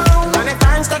dancing stone. Many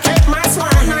times to keep my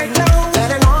swine right now.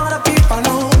 Letting all the people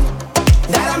know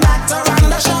that I'm back to run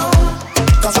the show.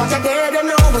 'Cause what you did, you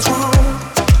know was wrong.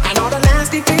 And all the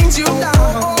nasty things you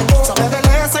done. So baby,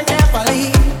 listen carefully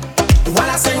while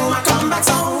I sing my comeback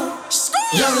song.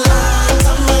 You lied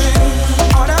to me.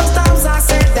 All those times I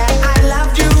said that I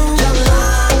loved you. You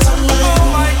lied to me. Oh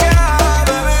my God,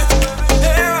 baby,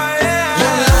 here I am.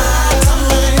 You lied to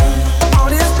me. All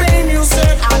this pain you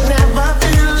said I'd never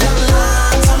feel. You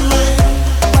lied to me.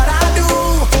 But I do.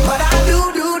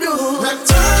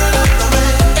 Return of the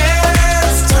man.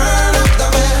 Yes, turn of the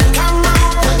man. Come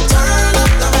on, return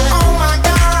of the man. Oh my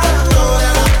God, know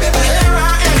that I'll be back. Here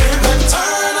I am.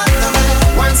 Return of the man.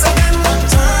 Once again,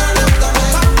 return of the man.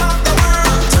 Top of the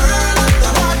world. Turn of the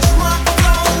man. Watch my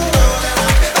flow. Know that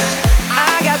I'll be back.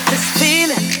 I got this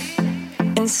feeling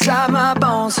inside my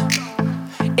bones.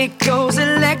 It goes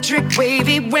electric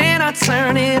wavy when I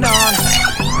turn it on.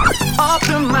 Off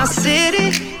from my city,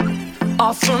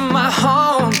 off from my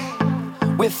home.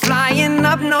 We're flying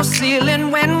up, no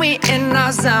ceiling when we in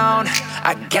our zone.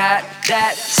 I got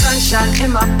that sunshine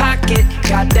in my pocket,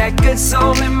 got that good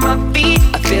soul in my feet.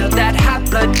 I feel that hot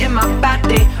blood in my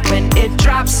body when it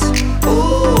drops.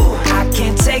 Ooh, I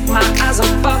can't take my eyes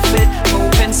off it,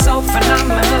 moving so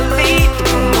phenomenally.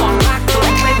 More like the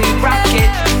way we rock it,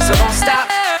 so don't stop.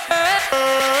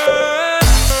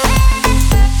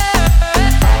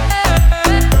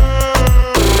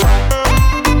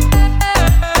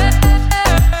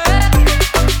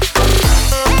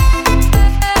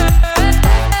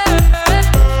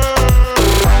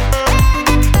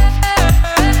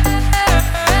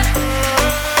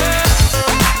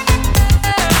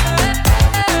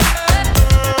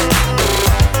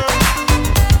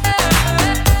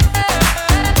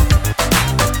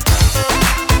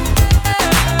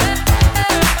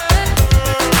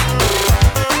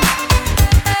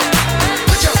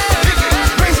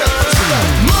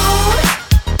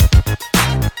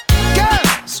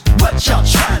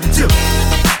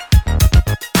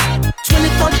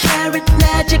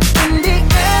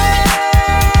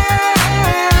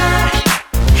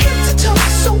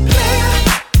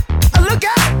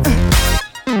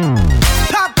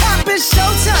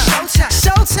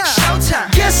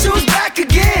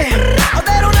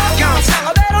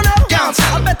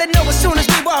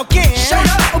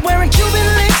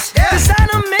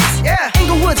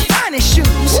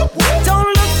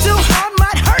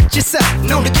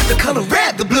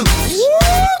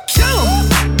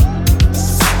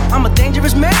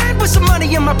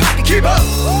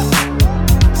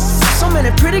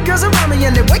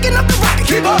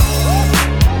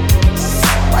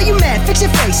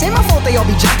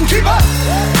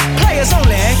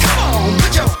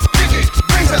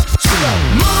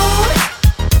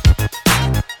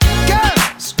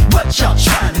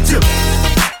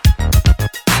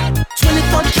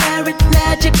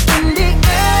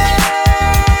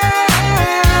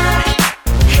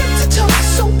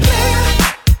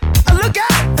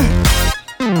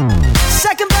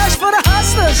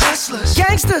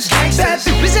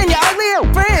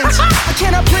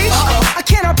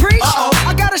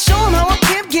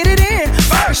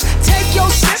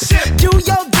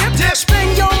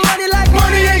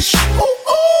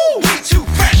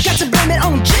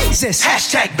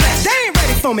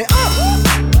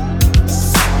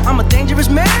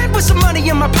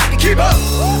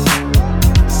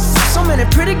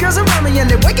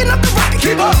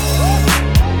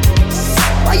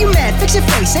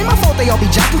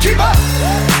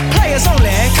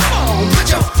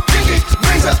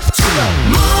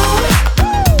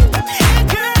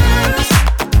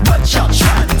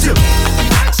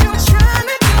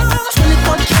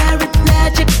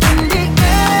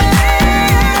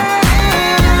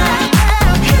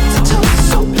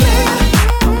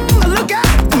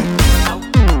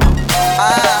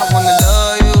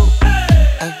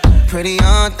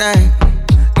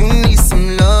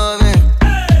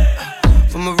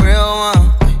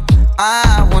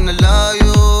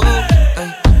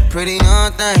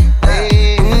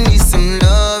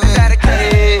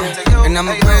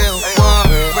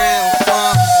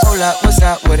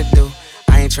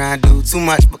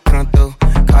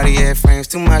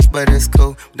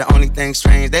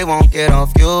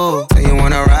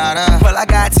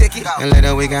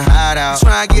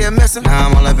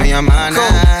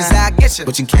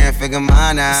 But you can't figure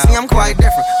mine out. See, I'm quite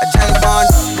different. A James Bond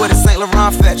with a St.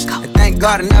 Laurent fetch. And thank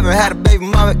God I never had a baby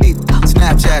mother either.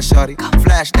 Snapchat shorty,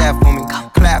 flash that for me.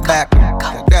 Clap back,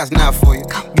 that's not for you.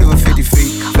 Give her 50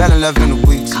 feet, fell in love in the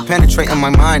weeks. Penetrate in my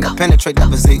mind, I penetrate that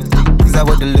physique. Cause I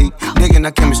would delete, digging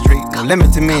our chemistry. No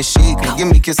limit to me and she can give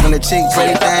me a kiss on the cheek.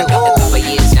 Pretty thing. A couple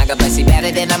years younger, but she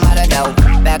better than a mother though.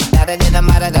 Better than a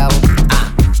mother though.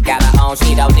 Got her own,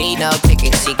 she don't need no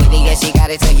ticket. She get it, yeah, she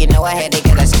got it, so you know I had to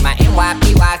get her. She my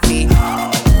NYPYT.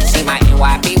 She my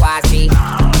NYPYT.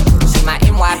 She my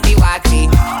NYPYT.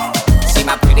 She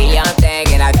my pretty young thing,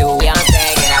 and I do young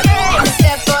thing, and I do.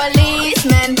 Mr.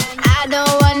 Policeman, I don't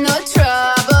want no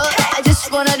trouble. I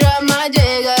just wanna drop my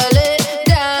jiggle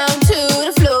down to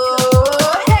the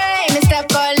floor. Hey, Mr.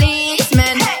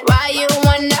 Policeman, why you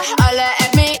wanna holler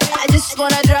at me? I just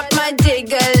wanna drop my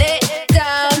jiggle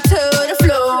down to the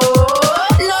floor.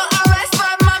 No arrest,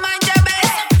 but my mind your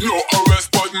best. No arrest,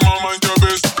 but my mind your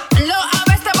best. No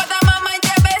arrest, but my mind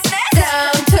your business.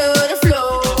 Down to the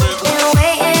floor.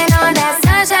 Wait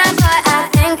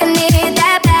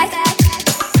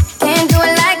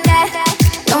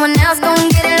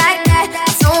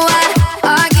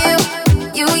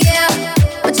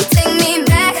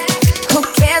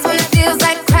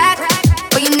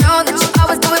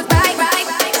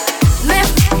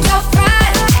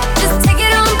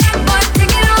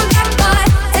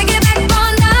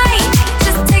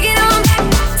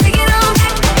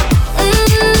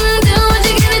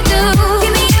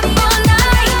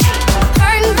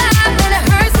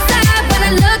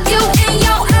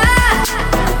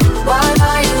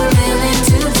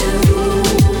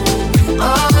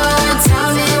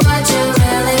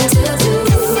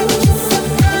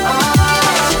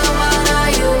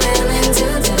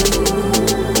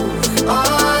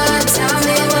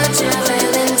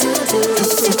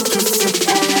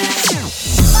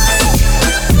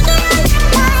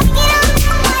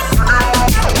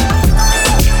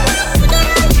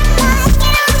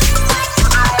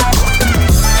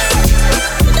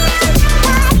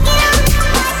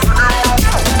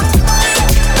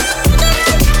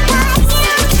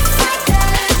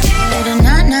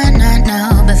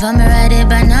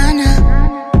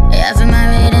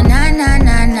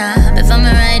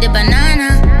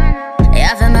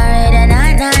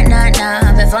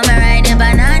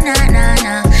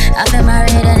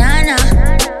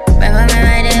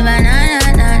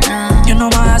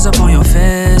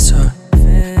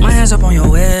hands up on your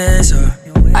waist.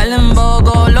 I limbo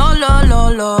go low, low,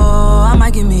 low, low. I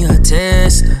might give me a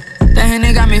taste. That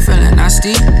Henny got me feeling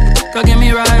nasty. Girl, give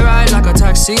me ride like a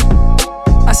taxi.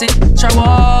 I see, try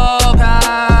walk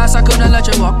past. I couldn't let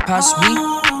you walk past me.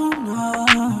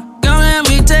 Girl, let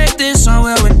me take this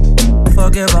somewhere with.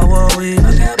 Forget about what we do.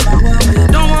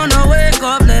 Don't wanna wake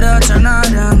up later tonight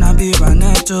and I'll be right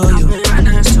next to you.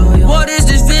 What is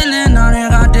this feeling? I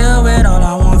think I deal with. All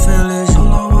I want feel is you.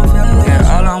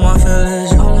 Yeah, all I want feel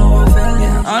is you.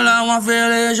 All I want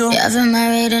feel is you. Yeah, for my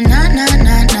reading, nah.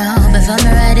 Before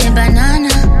me riding banana.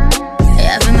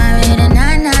 Yeah, for my reading,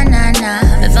 nah.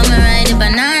 Before me riding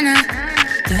banana.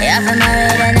 Yeah, for my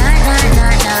reading, nah.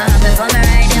 Before me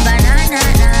riding banana,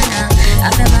 I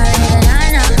feel my reading,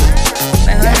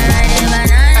 before me riding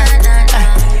banana.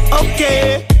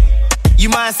 Okay, you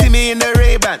might see me in the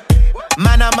Ray-Ban.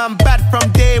 Man, I'm bad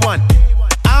from day one.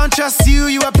 I don't trust you,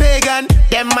 you a pagan.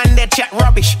 Them man, they chat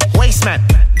rubbish, waste man.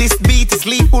 This beat is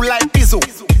lethal like Bizzle.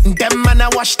 Them man, I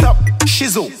washed up,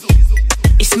 shizzle.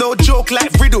 It's no joke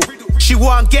like Riddle. She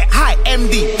won't get high,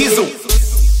 MD, Dizzle.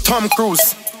 Tom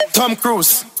Cruise.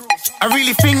 I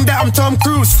really think that I'm Tom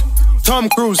Cruise. Tom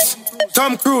Cruise.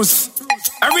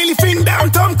 I really think that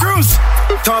I'm Tom Cruise.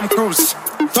 Tom Cruise.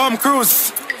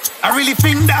 I really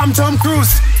think that I'm Tom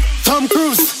Cruise. Tom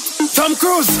Cruise.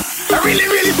 I really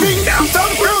think that I'm Tom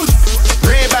Cruise.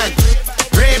 Ray-Ban.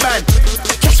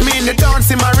 Catch me in the dance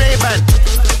in my Ray-Ban.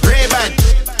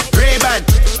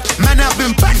 Man, I've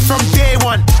been back from day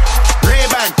one.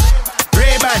 Ray-Ban.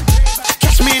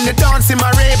 Catch me in the dance in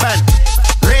my Ray-Ban.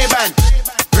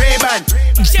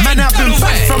 Man, I've been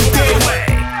back from day one.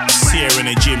 See her in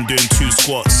the gym doing 2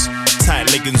 squats.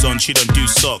 Tight leggings on, she don't do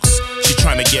socks. She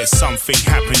tryna get something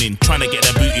happening. Tryna get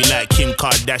her booty like Kim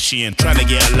Kardashian. Tryna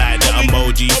get her like the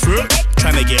emoji fruit.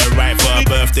 Tryna get her right for her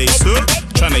birthday suit.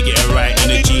 Tryna get her right in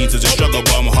the jeans as a struggle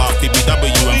bum. Half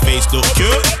BBW and face look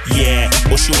cute. Yeah,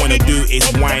 what she wanna do is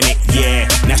whine it. Yeah,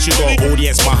 now she got an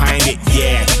audience behind it.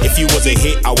 Yeah, if you was a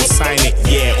hit, I would sign it.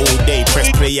 Yeah, all day press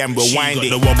play and rewind it. She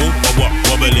got the wobble,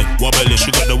 wobbling. She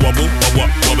got the wobble,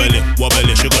 wobbling.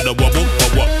 She got the wobble,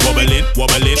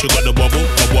 wobbling. She got the wobble,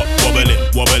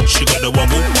 wobbling. She got the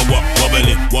wobble,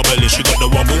 wobbling. She got the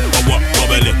wobble,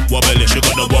 wobbling. She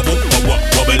got the wobble,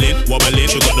 wobbling.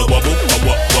 She got the wobble,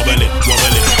 wobbling.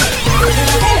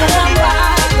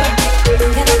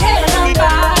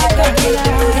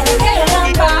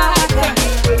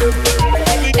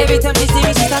 Every time she see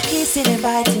me, she start kissing and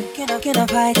biting. Can I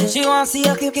fight it? She wants to see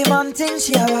a cookie mountain,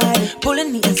 she a ride.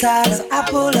 Pulling me inside, so I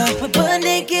pull up. But butt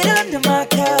naked under my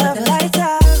cup, the lights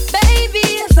out.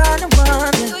 Baby, it's all I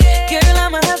want. Girl,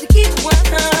 I'ma have to keep it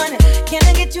 100. Can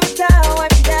I get you a towel,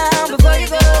 wipe you down before you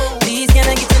go? Please, can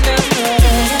I get your number?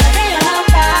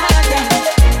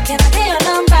 Can I get your number? Can I get your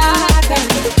number?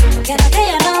 Can I get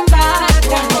your number?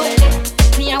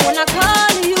 Me, I wanna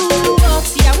call you.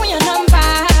 See, I want your number.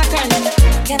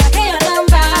 Can I get your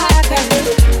number?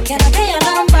 Can I get your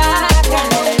number?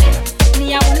 Me,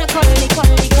 I wanna call you.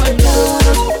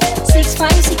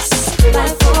 656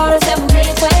 547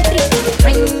 853.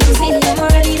 Ring me, I'm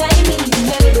already like me.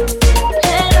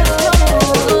 Hello,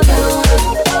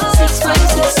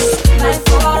 656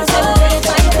 547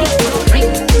 853.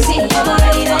 Ring me, I'm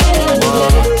already like me.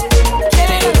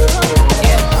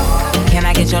 Can I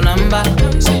get your number? I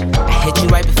hit you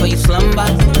right before you slumber.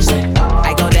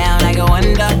 I go down, I go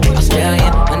under.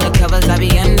 Australian undercovers, I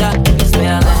be under. You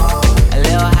smelling a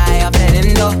little high off that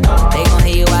endo. They gon'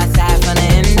 hear you outside from the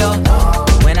endo.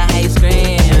 When I hear you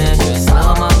screaming,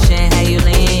 slow motion, how you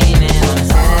leaning. On a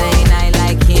Saturday night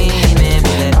like Keenan.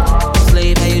 Good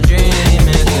sleep, how you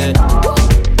dreaming. Good.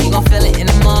 You gon' feel it in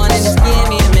the morning. Just give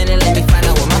me a minute, let me find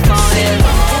out what my phone is.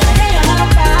 Can I get your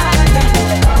number?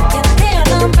 Can I get your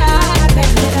number?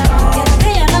 Can I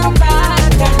get your number?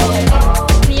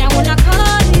 Me, I wanna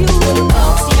call you.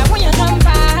 See, I want your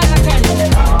number. Can I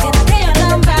get your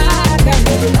number?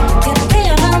 Can I get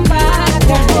your number?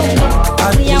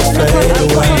 Me, I wanna call you.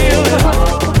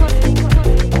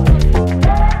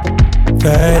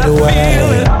 Fade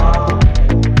away.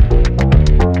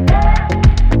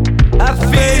 I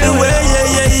fade away,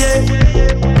 yeah.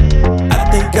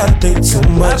 I think too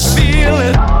much. I feel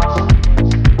it.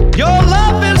 Your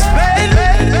love is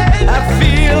fading. I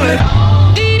feel it.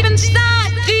 Deep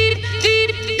inside, deep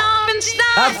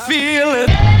inside. I feel it.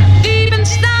 Deep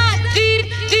inside, deep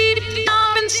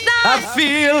inside. I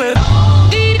feel it.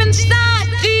 Deep inside,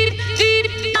 deep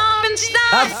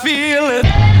inside. I feel it.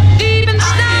 Deep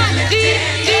inside, deep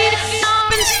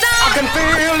inside. I can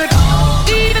feel it.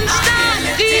 Deep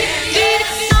inside, deep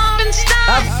inside.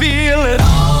 I feel it.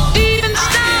 Deep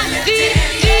inside, deep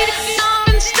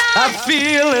inside. I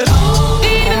feel it.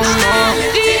 Deep inside.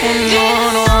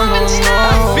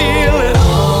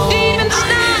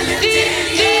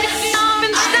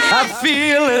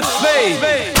 his face.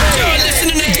 You're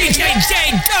listening to DJ J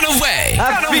Dunaway.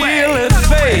 I feel his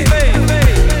face.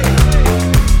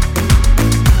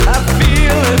 I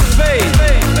feel his face.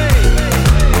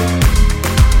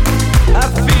 I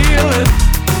feel his.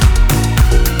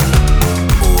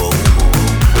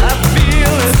 I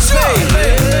feel his face.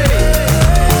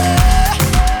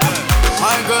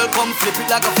 My girl, come flip it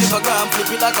like a flippergram,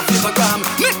 flip it like a flippergram.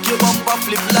 Make your bumper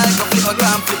flip like a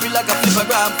flippergram, flip it like a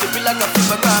flippergram, flip it like a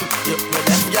flippergram. You with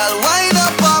them, girl, wind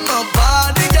up on my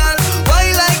body, girl.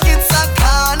 Why like it's a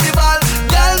carnival,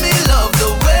 girl? Me love the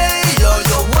way you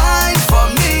wine for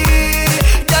me,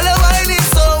 girl. Your wine is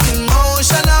so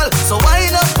emotional, so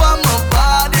wind up on my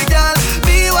body, girl.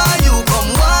 Me why you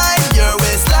come wine your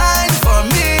waistline for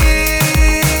me,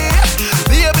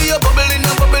 baby. You're bubbling,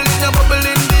 you're bubbling, you're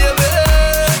bubbling, baby.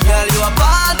 Girl, you a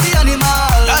party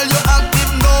animal. Girl, you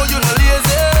active, no, you no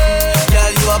lazy.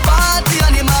 Girl, you a party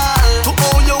animal. To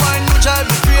own your wine, you drive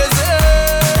me crazy.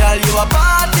 Girl, you a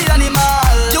party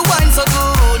animal. You wine so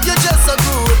good, you just so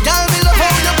good. Girl, me love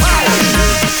how you party.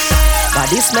 Why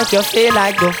this make you feel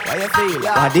like though? Why you feel?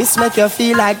 Why this make you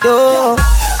feel like though?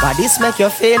 Why this make you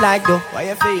feel like though? Why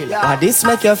you feel? Why this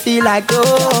make you feel like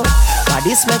though? Why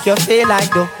this make you feel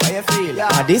like though? Why you feel?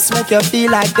 Why this make you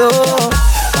feel like though?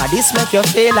 Why this make you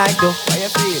feel like though? Why you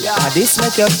feel? Why this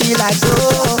make you feel like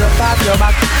though? Broke off your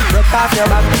back, broke off your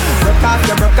back, broke off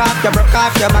your, broke off your, broke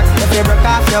off your back. If you broke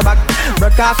off your back,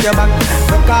 broke off your back,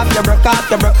 broke off your, broke off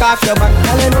your, broke off your back.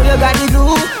 Girl, you know you got the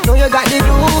glue, know you got the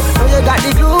glue, know you got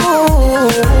the glue.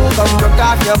 Come broke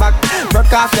off your back,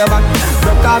 broke off your back,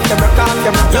 broke off your, broke off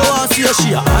your. You want to see a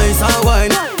she ice and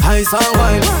wine, ice and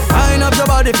wine. Wind up your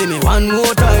body for me one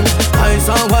more time. Ice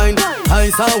and wine,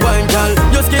 girl.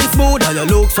 Your skin smooth and your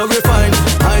look so refined.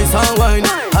 Ice and wine,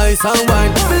 ice and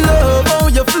wine. Me love how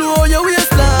you flow your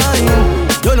waistline.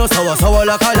 You know sour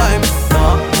like a lime.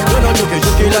 Nah, you know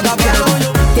juky like a pine.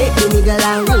 Take the nigga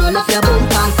and roll up your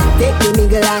bumper. Take the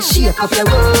nigga and shake up your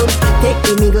road. Take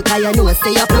the nigga 'cause you know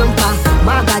say you're plumper.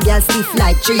 Maga girl stiff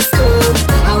like 3 stone.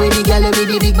 How we the girl with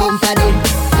the big bumper then?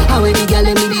 How we the girl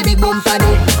with the big bumper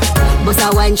then? Bust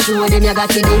a wine show them you got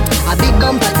it. A big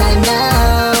bumper time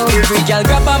now. Every girl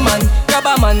grab a man, grab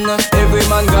a man. Every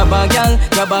man grab a girl,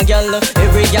 grab a girl.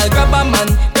 Every girl grab a man,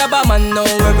 grab a man. Now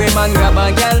every man grab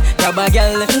a girl, grab a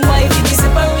girl. Why if the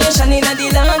separation in the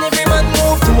land? Every man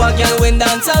move to a girl when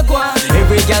dance a go.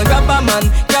 Every girl grab a man,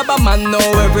 grab a man. Now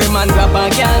every man grab a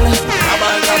girl, grab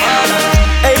a girl.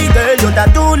 Hey girl, you that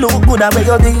do look good at where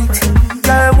you do it.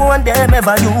 Girl, want them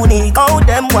ever unique. How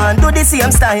them want do the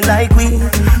same style like we.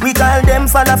 We call them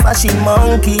follow fashion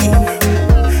monkey.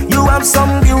 You have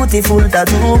some beautiful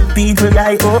tattoo, people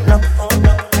like up now.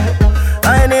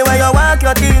 Anyway you walk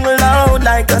your thing loud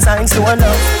like a sign to a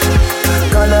love.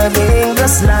 Coloring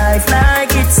this life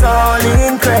like it's all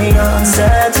in crayon.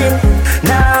 Searching,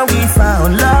 now we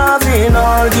found love in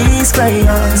all these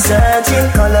crayons. Searching,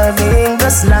 coloring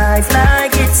this life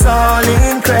like it's all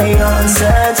in crayon.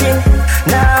 Searching,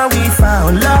 now we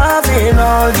found love in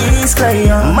all these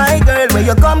crayons. My girl, where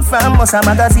you come from, was a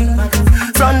magazine.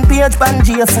 Front page,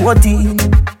 Pangea 14.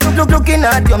 Looking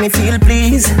at you, me feel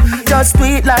please. Just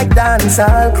tweet like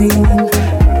dancehall queen.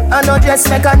 I know just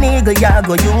make a nigga, ya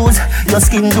go use. Your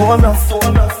skin too rough.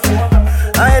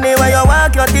 Anyway you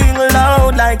walk your thing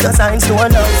loud like a sign to a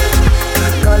love.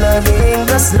 Coloring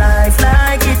this life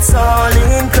like it's all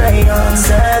in crayon.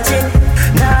 Searching,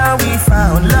 now we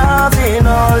found love in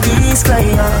all these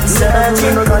crayons.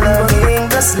 Searching, coloring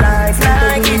this life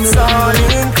like it's all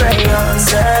in crayon.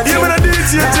 Searching,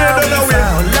 now we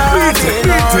found love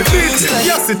in all these crayons.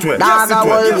 Yes, it will. Dog, I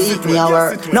will beat me a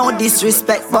word. No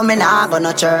disrespect, but me nah go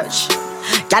no church.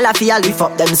 Gyal a fi a lift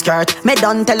up them skirt. Me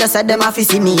done tell you said them a fi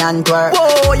see me and twerk.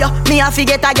 Whoa, yo, me a fi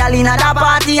get a gyal inna da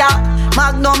party ya.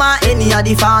 Magnum a any a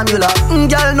the formula.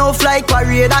 Gyal no fly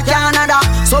parade a Canada.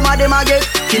 Some of them a get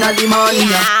inna the money.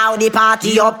 Now the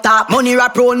party up top. Money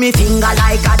wrap round me finger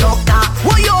like a doctor.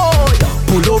 Whoa, yo,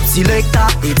 pull up selector.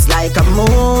 It's like a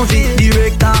movie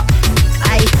director.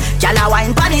 Aye, gyal a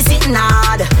wine pan is sitting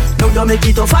hard. Now you make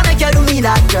it tough and make you do me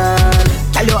that girl.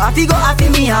 Gyal you happy go happy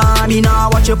me hard. Me nah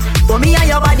watch you for me and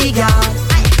your bodyguard.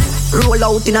 Roll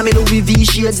out in a me Louis V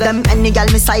shades them. Any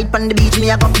gyal me side pan the beach me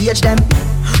a go page them.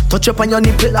 Touch up on your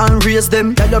nipple and raise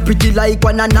them. Gyal you pretty like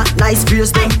one and not nice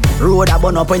face them. Road a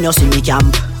burn up when you see me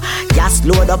camp. Gas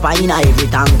load up and inna every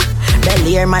tank.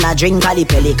 Belly air man a drink a the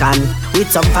Pelican. With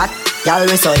some fat gyal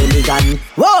we so elegant.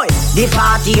 Whoa, the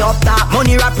party up top.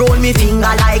 Money wrap round me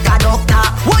finger like a doctor.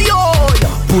 Whoa, yo,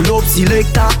 pull up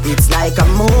selector. It's like a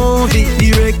movie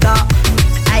director.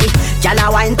 Aye, gyal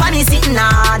a wine pan is sitting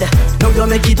hard. Now you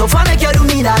make it tough and make you do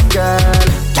me that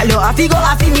girl. Girl, you have to go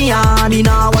happy me and me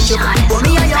now watch you for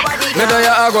me and your body. Me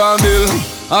there I go and bill,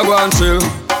 I go and chill,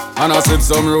 and I sip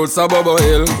some roots of Bubble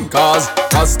Hill. Cause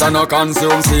Rasta no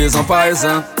consume season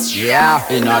poison. Yeah,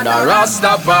 in the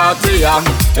Rasta party, yeah.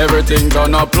 Everything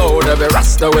done upload. Every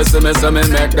Rasta we see me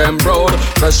make them proud.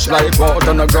 Fresh like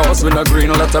water on the grass with the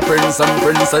green letter prince and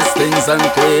princess, kings and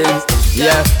queens.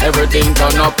 Yeah, everything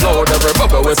done upload. Every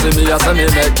bubble we see me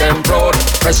make them proud.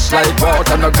 Fresh like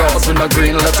water on the grass with the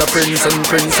green letter prince and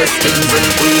princess, kings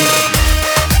and queens.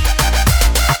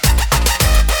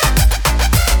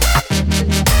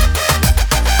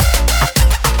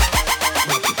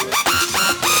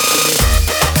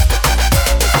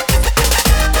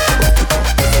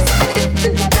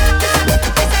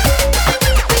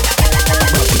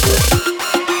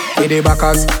 The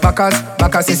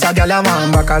Bacchus is a gyal a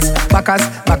man. Bacchus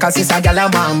is a gyal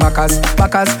a man.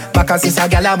 Bacchus is a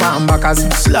gyal a man. Bacchus,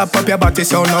 slap up your body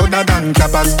so louder than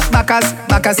clappers.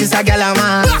 Bacchus is a gyal a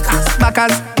man.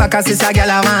 Bacchus is a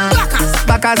gyal a man.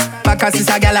 Bacchus is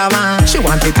a gyal a man. She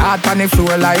want it hard on the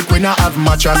floor like we not have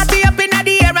mattress. Party up inna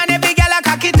the air and every gyal a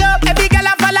cock it up. Every gyal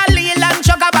a follow lean and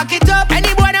chuck a back it up.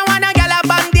 Any boy that want a gyal a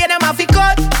band-aid them a fi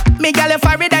cut. Me gyal a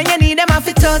forehead and you need them a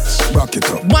fi touch. Back it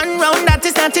up. One round that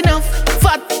is not enough.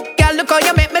 Fat girl, look how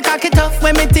you make me cock it off.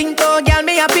 When me think, oh girl,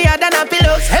 me happier than a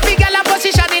pillows. Every girl a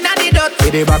position in a the dot.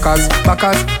 With the Bacchus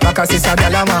is a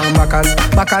gyal a man. Bacchus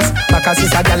is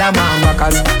a gyal a man.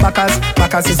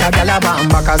 Bacchus is a gyal a man.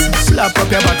 Bacchus, slap up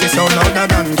your body so louder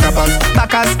than clappers.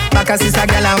 Bacchus is a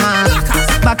gyal a man.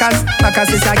 Bacchus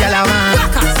is a gyal a man.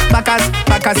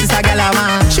 Bacchus is a gyal a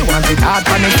man. She want it hard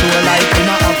on the floor like we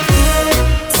not have.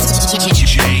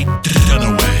 DJ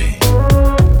Dunaway.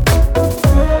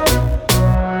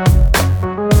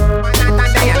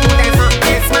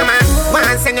 Yes, mama.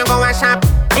 Once and you go a shop.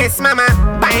 Yes, mama.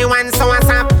 Buy one so what's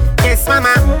up. Yes,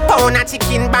 mama. Pound a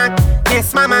chicken back.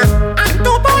 Yes, mama. And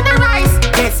 2 pound of rice.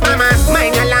 Yes, mama.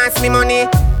 Mine your last me money.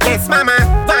 Yes, mama.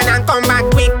 Van and come back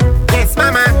quick. Yes,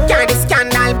 mama. Carry the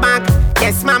scandal back.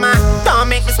 Yes, mama. Don't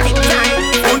make me speak time.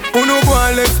 Who no go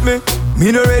and left me?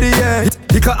 Me no ready yet.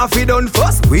 Liquor a fi done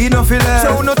first, we no feel it.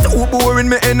 So no too boring,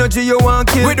 me energy you want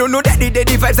kill. We don't know daddy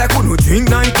vibes, I couldn't drink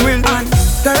night will. And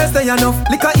Thursday enough,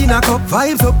 liquor in a cup,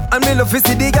 vibes up. And me love to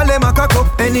see the girl them a cock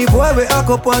up. Any boy we a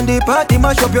cup on the party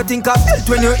mash up. You think I felt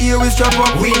when you hear we strap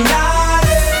up. We not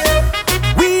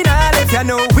left, we not left, you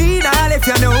know. We not left,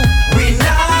 you know. We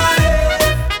not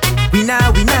left, we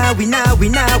not, we not, we not, we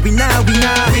not, we not, we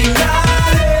not, we not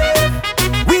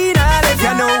left, we not left,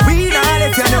 you know. We not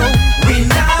left, you know. We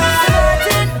not.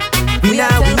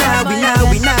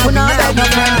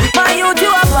 My youth, you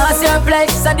a pass your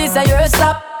place, and this a your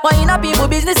stop. Why in a people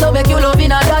business, so make you love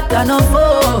in a that and no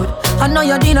food. I know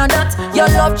you dinner that, your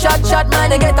love chat,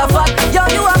 mind they get a fat. Yo,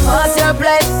 you a pass your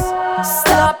place.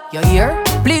 Stop, you hear?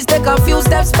 Please take a few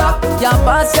steps back. You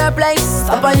pass your place,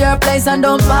 stop at your place and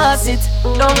don't pass it.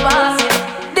 Don't pass it.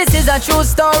 This is a true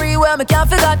story where me can't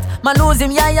forget. Man lose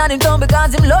him, yeah, and him down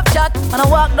because him love chat. And I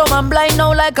walk down and blind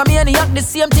now like a maniac. The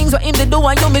same things what him they do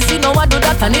and you me see no one do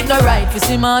that. And it no right. You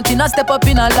see Martin a step up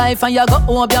in a life and you go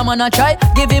home, your man a try.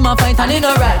 Give him a fight and it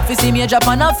no right. You see me drop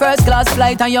on a first class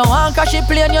flight and you want crash a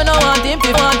plane, you know want him,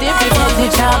 want him. The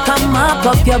chalk and mark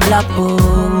up your black book.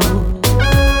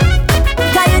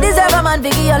 Cause you deserve a man to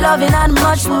give you loving and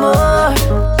much more.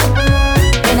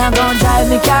 Then I gon' drive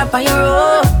me car on your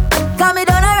road. Cause me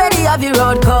done already have your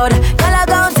road code. Girl, I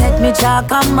gon' take me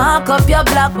chalk and mark up your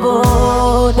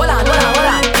blackboard. Hold on.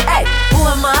 Hey, who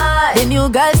am I? The new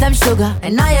girls, them sugar,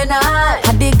 and I.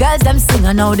 And the girls, them sing,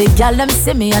 and now the girl, them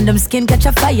see me, and them skin catch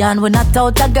a fire. And when I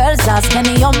thought a girl's ask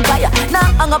any umpire.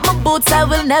 Now hang up my boots, I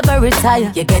will never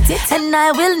retire. You get it? And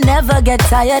I will never get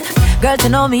tired. Girl, to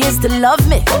know me is to love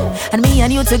me. And me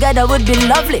and you together would be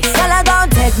lovely. Girl, I gon'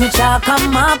 take me chalk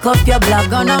and mark up your black.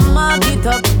 Gonna mark it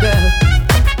up, girl.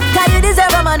 Cause you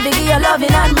deserve a man to give you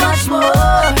loving and much more.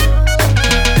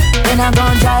 Then I'm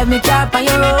gon' drive me car on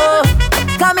your road.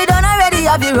 Cause me done already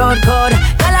have your road code.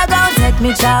 Girl, I gon' take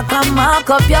me chalk and mark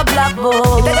up your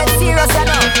blackboard. You get serious, you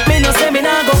know. Me no say me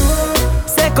nah go.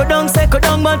 Second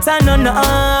down, but I know.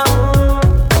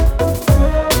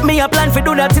 Me a plan for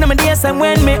do that in my days and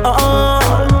when me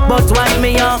but why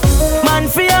me man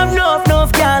fi have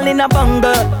enough girl in a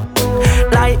bungle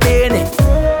like Benny.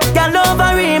 Girl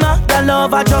over Rima, girl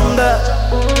over jungle.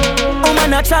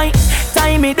 Woman a try,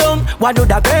 tie me down. What do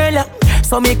the girl?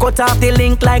 So me cut off the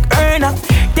link like Erna.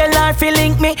 Tell her fi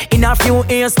link me in a few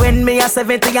years when me a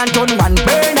 70 and turn one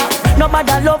burner.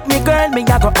 Nobody love me girl, me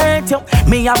a go hurt you.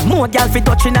 Me have more girl fi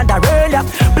touching and a roll ya.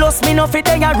 Plus me no fi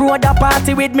dey a road a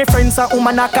party with me friends. A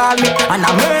woman a call me and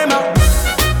a murmur.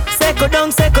 Second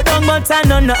down, but I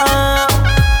know.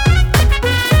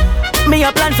 Me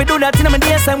a plan for do that in my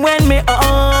days and when me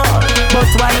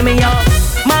but while me up,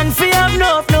 man fi have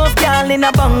enough girl in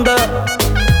a bungle.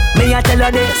 Me a tell her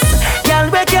this,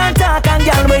 girl we can't talk and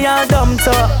girl we are dumb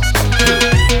so.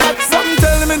 Some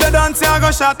tell me the dance I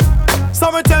go shot.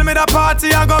 Some tell me the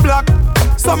party I go black.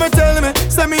 Some tell me,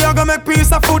 say me I go make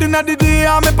piece of food in the day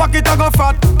and me pocket I go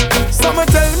fat. Some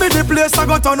tell me the place I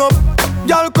go turn up.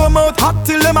 Y'all come out hot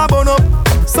till them a burn up.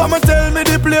 Some tell me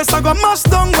the place I go mash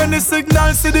down when the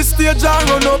signal see the stage and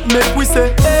run up. Make we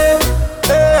say hey,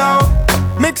 hey, oh.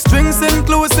 Mix drinks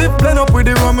inclusive, blend up with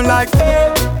the rum like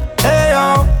hey, hey,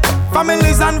 oh.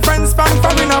 Families and friends from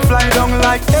foreign a fly down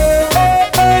like hey, hey,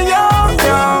 hey, yo,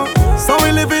 yo. So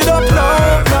we live it up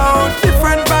loud, loud.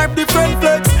 Different vibe, different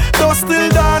flex. Though still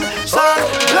done, shine,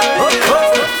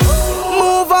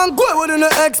 move and go within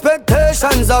the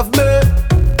expectations of me.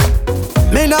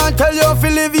 Me not tell you if you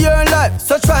live your life,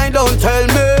 so try and don't tell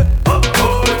me.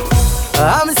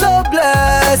 I'm so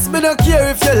blessed, me don't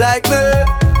care if you like me.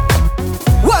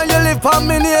 While you live on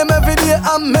me name every day,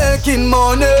 I'm making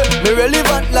money. Me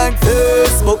relevant like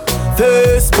Facebook,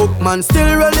 Facebook man,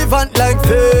 still relevant like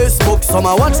Facebook. Some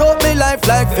a watch out me life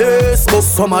like Facebook.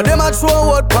 Some of them a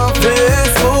throw out on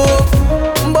Facebook.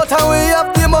 But how we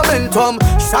have the momentum.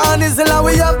 Sean is la,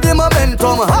 we have the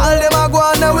momentum. All them a go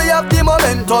on, we have the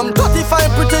momentum.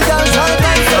 35 pretty girls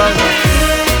shining.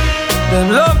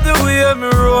 Them love the way me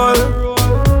roll.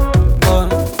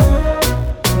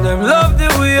 Them love the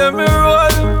way me roll.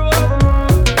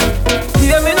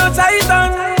 Yeah, me no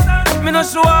titan, me no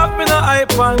show off, me no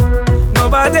hype on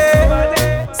nobody.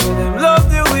 So them love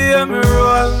the way me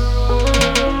roll.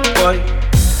 Boy,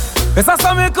 better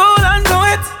say me cool and do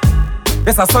it.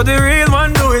 Better say the real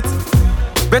man do it.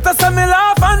 Better say me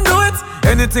laugh and do it.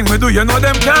 Anything we do, you know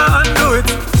them can't undo it.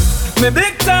 Me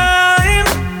big time.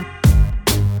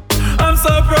 I'm so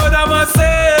proud of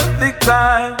myself, big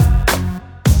time.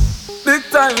 Big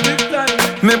time, big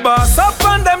time. Me boss up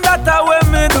on them, that's how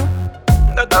me do.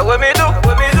 That's how me do,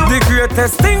 The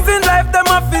greatest things in life, them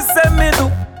have to say me do.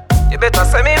 You better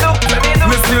say me do,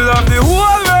 Me still have the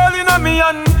whole world in a me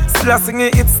hand. Still a sing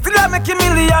it, still a make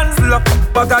millions. Still a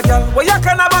bag a girl, where you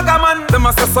can a bag a man. Them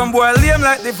a say some boy lame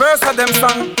like the verse of them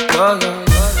song.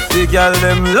 The girl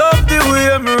them love the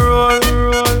way me roll.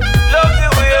 Love the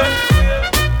way.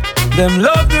 Them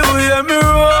love the way me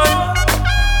roll.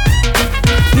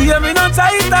 Yeah, me no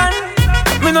titan,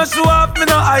 me no show up, me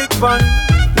no hype on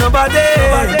nobody.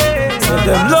 So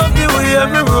them love the way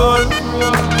me roll.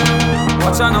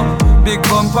 Watch out now, big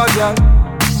bumper girl,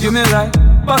 you me like,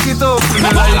 back it up, you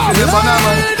me like, you never know.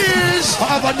 I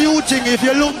have a new thing. If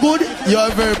you look good, you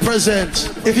are very present.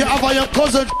 If you have your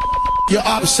cousin, you're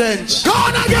absent. Go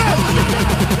on again.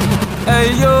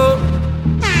 Hey yo,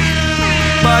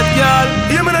 bad girl,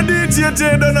 you mean a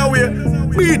DJ done away.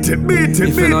 Beat it,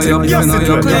 if you know you're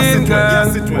clean,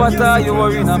 girl, what are you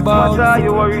worrying about? What are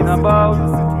you worrying about?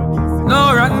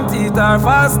 No rotten teeth or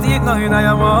fast teeth, no in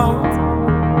your mouth.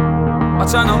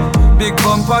 Watch out now, big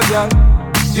bumper girl,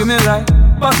 you me like,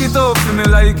 back it up to me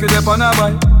like you dep on a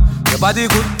bike. Your body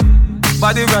good,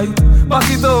 body right, back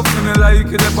it up to me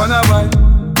like you dep on a bike.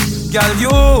 Girl,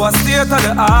 you a state of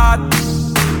the art,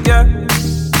 yeah.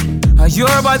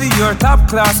 Your body, your top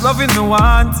class, loving me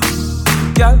want.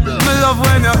 Girl, me love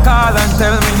when you call and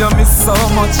tell me you miss so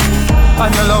much.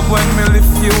 And you love when me lift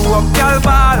you up. Girl,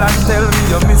 ball and tell me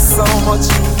you miss so much.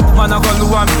 Man, I go do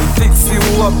and me fix you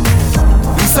up.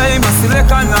 You say me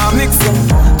select and I mix up.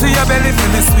 To your belly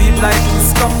feel me sweet like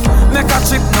this cup. Make a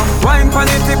chip now, wine pon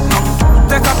the tip now.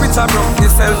 Take a picture bro, the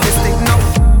selfie stick now.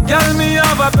 Girl, me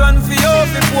have a plan for you.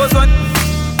 If it was one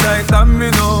like that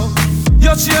me know.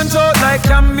 You change out like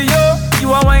cameo. You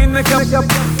a wine make up.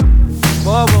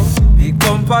 Bobo. Big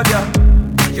bumper girl,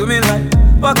 you me like,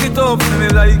 back it up for me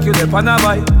like you dep on a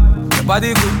bike. Your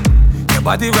body good, your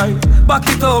body right. Back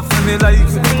it up for me like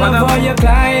you dep on a bike. You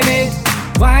climb it,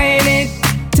 whine it,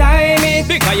 time it,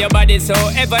 because your body so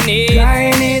ever neat.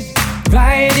 Climb it,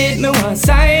 ride it, me want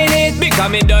sign it, because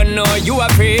me don't know you are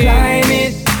free. Climb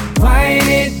it, whine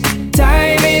it,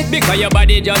 time it, because your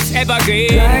body just evergreen.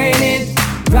 Climb it,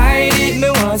 ride it, me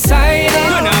want sign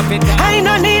it. I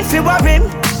no need to worry.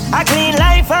 A clean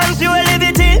life and pure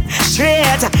liberty.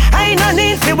 Straight, I no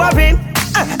need to worry.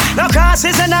 No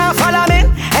crosses and no follow me.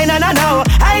 Hey, no,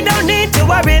 I don't need to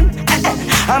worry.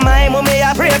 And my mommy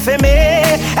a pray for me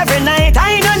every night.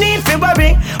 I no need to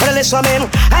worry. Well, listen me,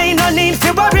 I no need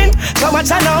to worry. So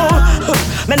much I know,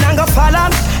 me not go follow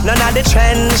none of the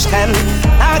trends them.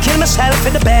 I'll kill myself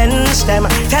with the bends them.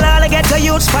 Tell all I get to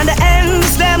use from the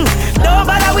ends them. Don't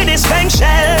bother with these bank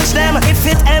shells them. If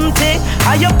it empty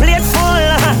or your plate full,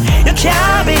 you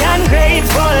can't be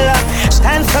ungrateful.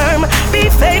 Stand firm, be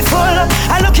faithful.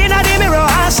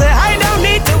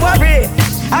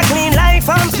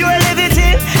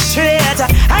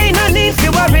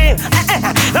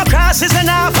 causes and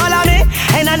now follow me.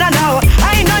 Hey, no,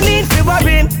 I no need to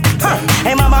worry.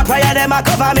 Hey, mama prayer, them a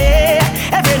cover me.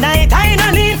 Every night, I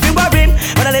no need to worry.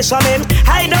 But I listen me,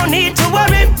 I don't need to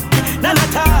worry. None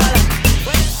at all.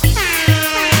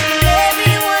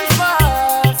 Everyone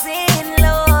falls in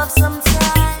love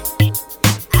sometimes.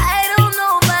 I don't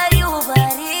know about you,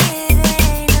 but it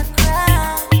ain't a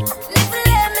crime. If you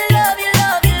let me love you,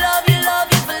 love you, love you, love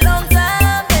you for a long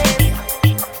time, baby.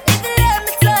 If you let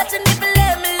me touch and if you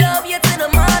let me love you till the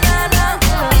morning.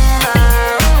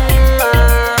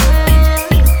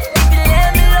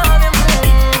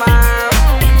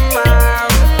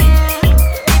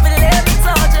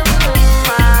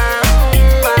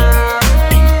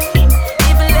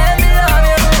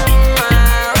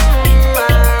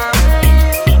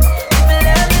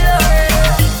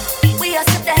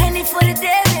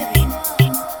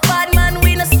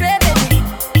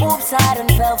 I done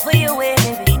fell for your way,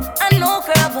 baby. I know,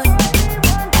 girl, but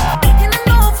and I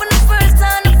know from the first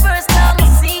time I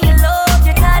seen your love,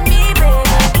 you got me,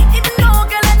 baby. Even though,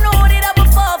 girl, I know that I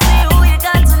would fall for you, you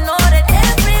got to know that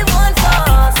everyone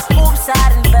falls. Oops,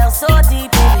 I done fell so deep,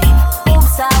 baby.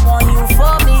 Oops, I want you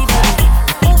for me, baby.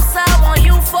 Oops, I want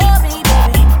you for me,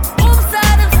 baby. Oops,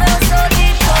 I done fell so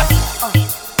deep,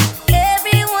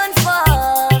 everyone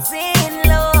falls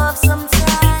in love sometimes.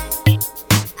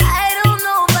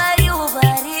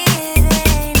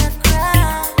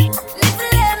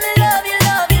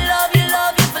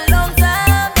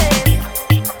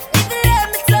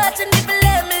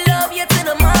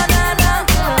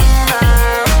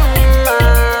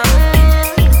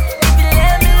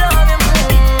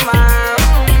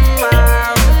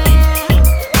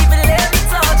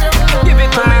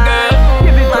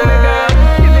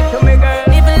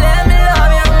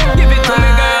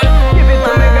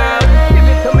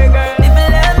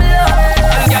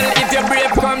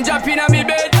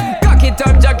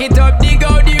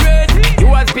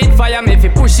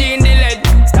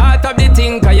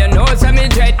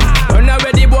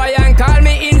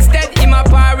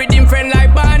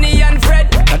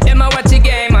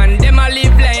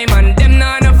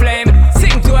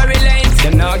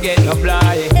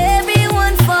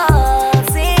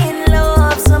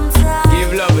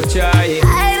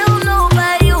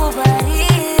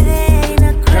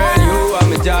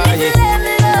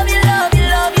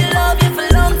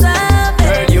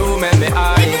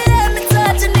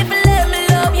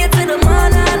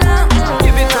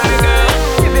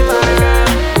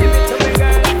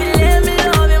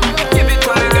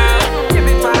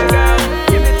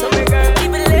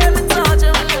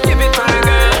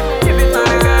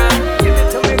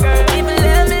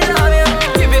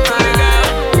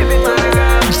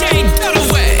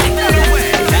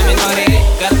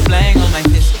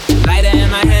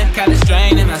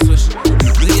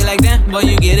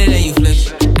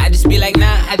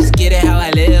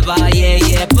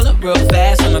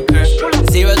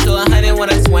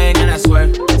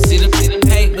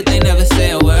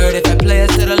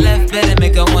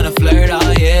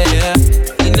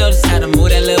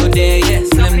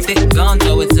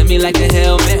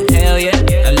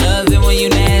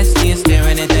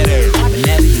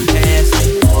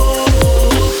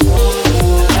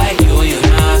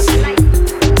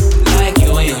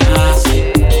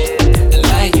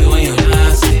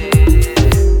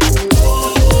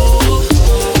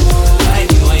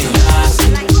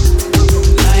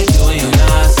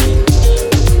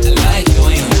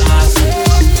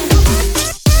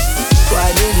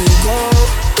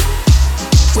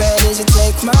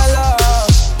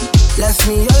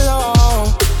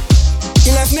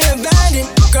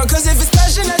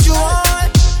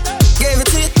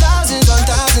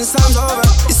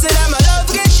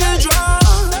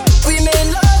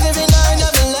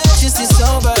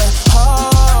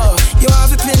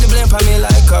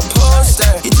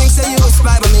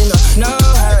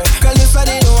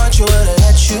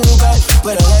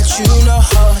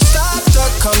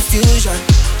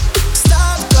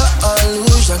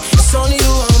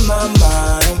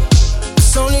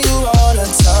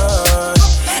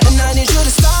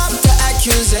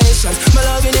 My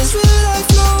loving is real life,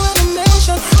 no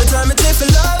animation. The time it takes to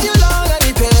love you, love.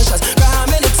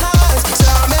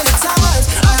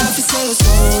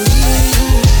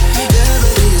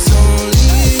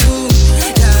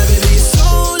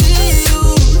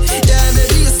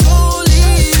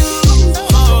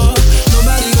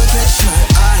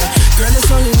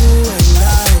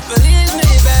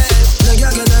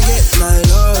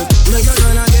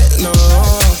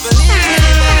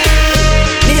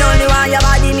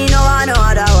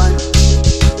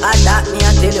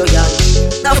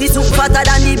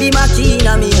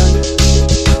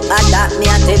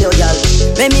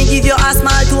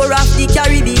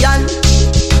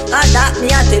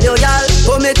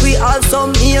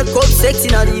 sexy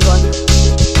not even.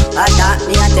 I thought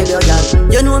me I tell you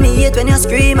girl, you know me hate when you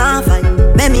scream and fight.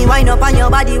 Make me wind up on your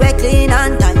body we clean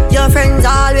and tight. Your friends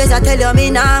always I tell you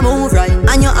me nah move right.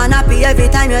 And you unhappy every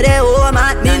time you're there home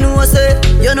at me. Know say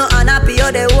you know unhappy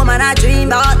you're the woman I dream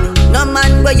about me. No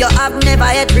man where you have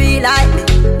never yet real like me.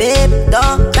 Babe,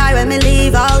 don't cry when me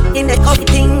leave out. In the coffee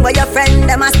thing where your friend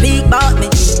them a speak about me.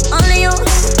 Only you,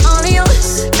 nah, only you,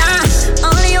 yeah,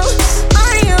 only you.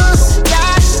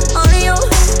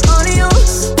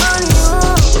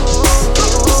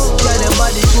 Girl, your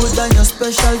body good and you're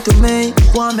special to me.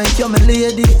 Wanna make you my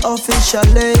lady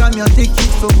officially. I'm your ticket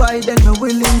for buy, then me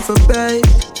willing for pay.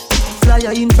 Fly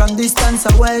you in from distance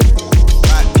away.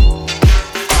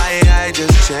 I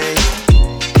just changed.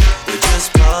 We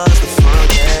just crossed the front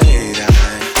gate.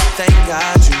 Thank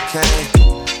God you came.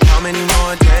 How many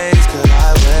more days could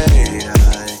I wait? I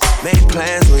made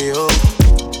plans with you,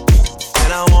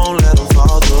 and I won't let them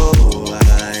fall through. I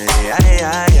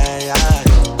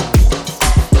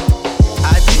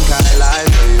think I lie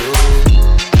for you.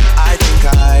 I think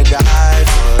I die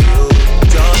for you.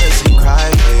 Jealousy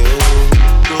cry for you.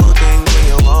 Do things when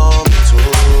you want me to.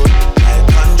 Like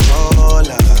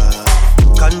controller.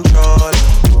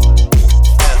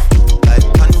 Yeah, like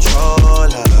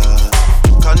controller.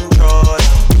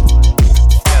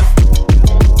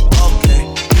 Yeah, okay,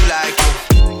 you like it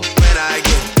when I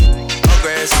get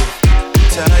aggressive.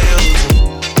 Tell you to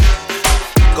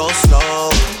go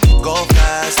slow, go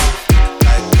fast.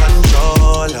 Like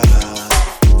controller.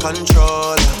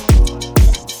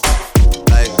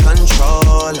 Like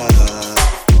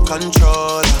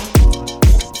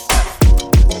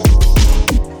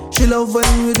controller. She love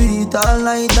when we do it all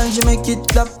night, and she make it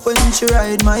clap when she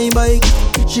ride my bike.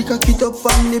 She cock it up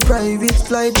on the private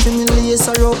flight, to me lace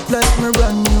her up like my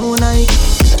brand new Nike.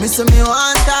 Me say me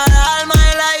want her all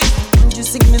my life, and you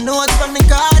sing me note from the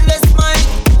cardless mic.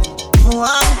 Me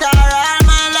want her all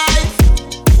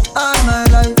my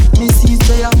life. Me see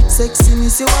say I'm sexy, me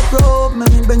see what probe. Me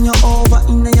bend you over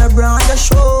in your brand of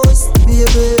shows,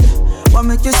 baby. What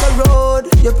make you so road?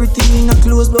 You're pretty in a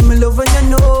clothes, but me love when you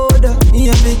know that. Me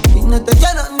a big thing, not a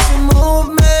get nothing to move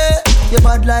me. You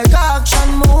bad like action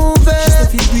movie. She say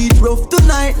if you do it rough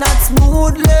tonight, not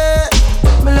smoothly.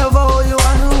 Me love how you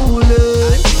unruly.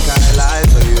 I think I lie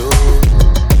for you.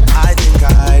 I think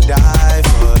I die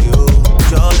for you.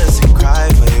 Jealousy cry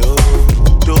for you.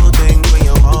 Do things when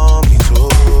you want me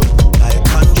to. Like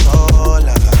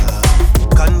controller.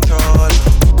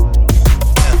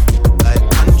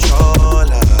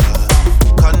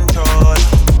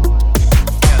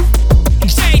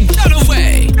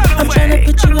 I'm tryna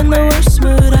put you in the worst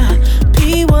mood.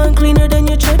 P1 cleaner than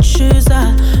your church shoes.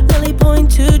 Really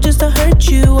point to just to hurt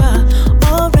you.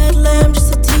 All red lamb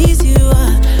just to tease you.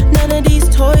 None of these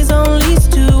toys on lease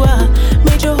to.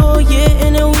 Made your whole year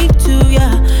in a week too.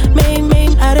 Yeah,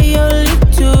 made out of your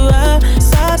league too.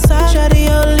 Side out of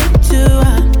your league too.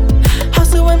 House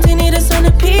so empty, need a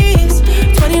centerpiece.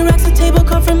 20 racks a table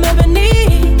come from ebony.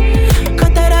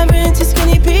 Cut that ivory into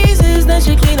skinny pieces. Then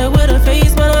she clean up with her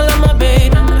face, man, I love my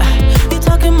baby. You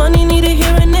talking money, need a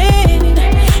hearing aid.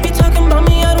 You talking about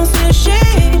me, I don't see a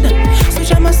shade.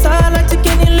 Switch on my side, like take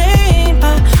any lane.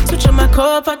 Switch on my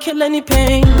core if I kill any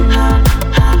pain.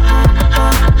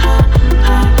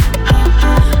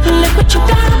 Look what you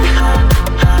done.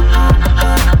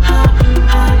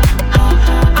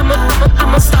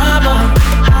 I'm a star boy.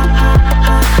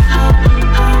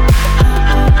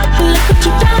 Look what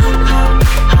you done.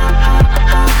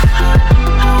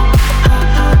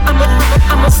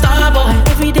 I'm a star boy.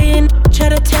 Every day and try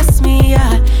to test me,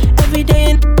 yeah. Every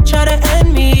day and try to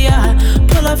end me, yeah.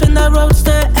 Pull off in that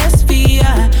roadster SV,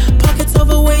 yeah. Pockets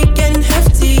overweight, getting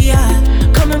hefty, yeah.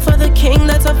 Coming for the king,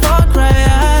 that's a far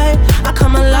cry. I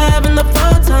come alive in the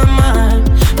fall time.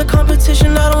 The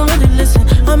competition, I don't really listen.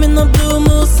 I'm in the blue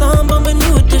mood, song bumping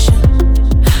new edition.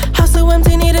 House so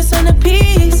empty, need a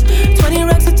centerpiece. 20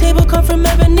 racks a table come from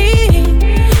ebony.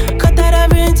 Cut that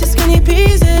ivory into skinny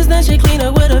pieces. Then she clean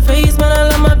up with her face, man, I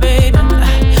love my baby.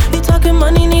 You talking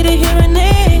money, need a hearing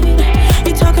aid.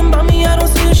 You talking about me, I don't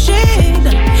see a shade.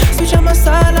 Switch on my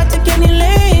side, I take any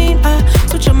lane.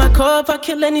 Switch on my core if I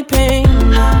kill any pain.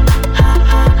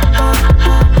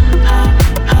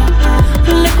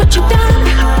 Look what you done.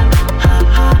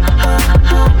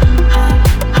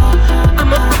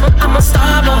 I'm a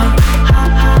star boy.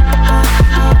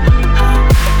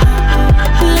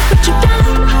 Look what you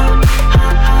done.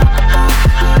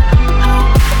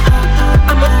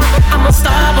 I'm a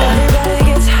star boy. Everybody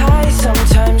gets high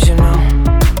sometimes, you know.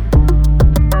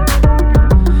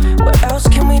 What else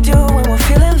can we do when we're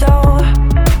feeling low?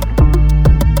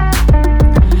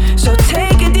 So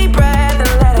take a deep breath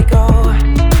and let it go.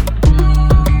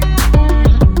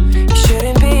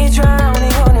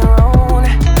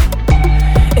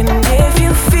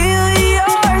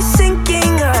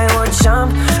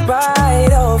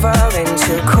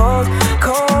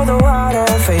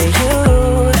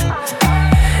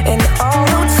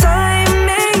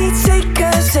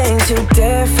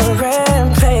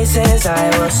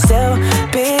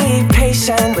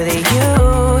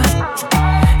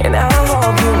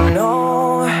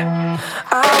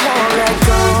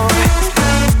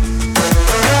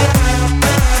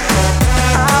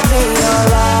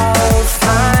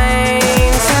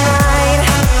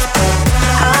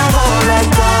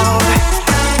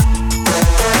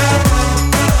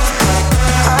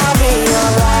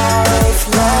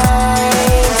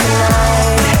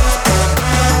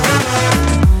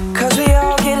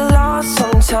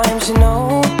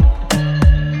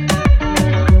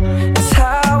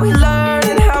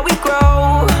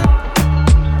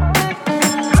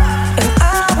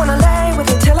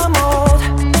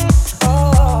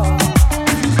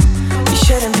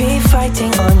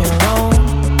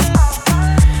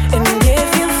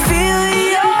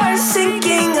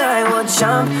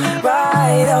 jump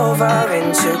right over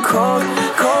into cold,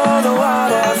 cold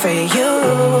water for you.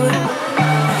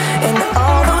 And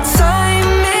although time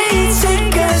may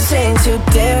take us into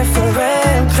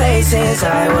different places,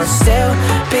 I will still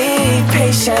be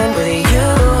patient with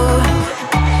you.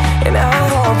 And I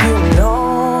hope you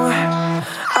know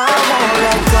I won't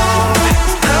let go.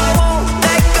 I won't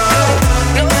let go.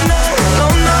 No, no, no,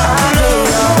 no, I'll be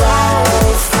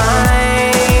alright,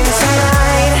 fine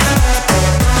tonight.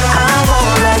 I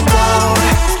won't let go.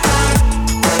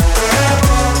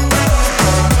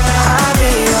 I'll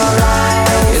be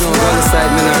alright. You know, go on the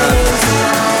side, me not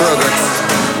progress.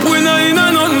 We not in a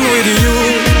nothing with you.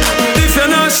 If you're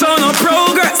not showing no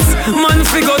progress, man,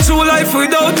 figure through life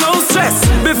without no stress.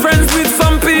 Be friends with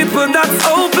some people that's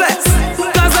hopeless.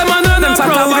 Cause them and them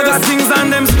talk about the things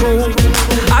and them screw.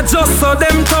 I just saw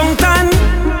them tongue tan.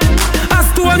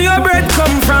 As to when your bread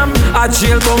come from, a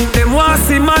jail bunk them want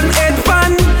see man head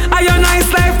pan. A your nice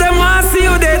life them want see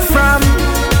you dead from.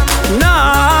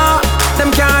 Nah,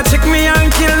 them can't check me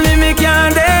and kill me, me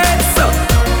can't dead so.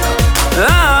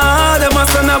 Them a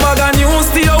send a bag of news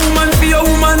to your woman for your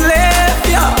woman left,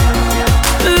 yeah.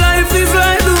 Life is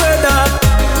like the weather.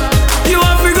 You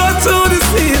have to go through the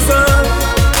season.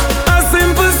 A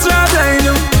simple straight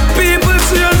line. People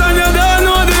change and you don't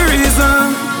know the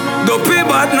reason. The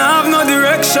people now have no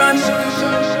direction.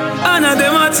 And of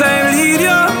them a time lead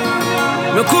you.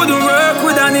 Me couldn't work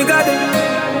with a nigga then.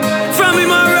 From him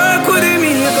I work with him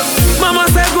evil. Mama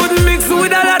said good mix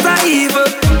with a lot of evil.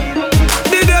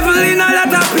 The devil in a lot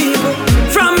of people.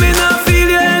 From me now feel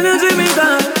your energy me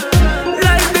gone.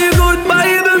 Like the good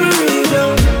Bible me read you.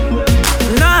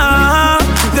 Nah,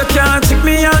 you can't trick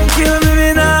me and kill me, me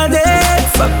nah dead.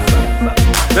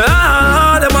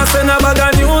 Them a send a bag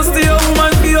of news to your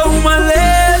woman for your woman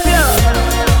live, yeah.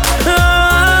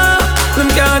 Them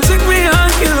can't trick me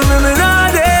and kill me, me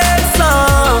nah dead.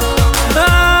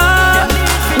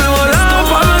 Me hold on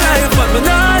for my life, but me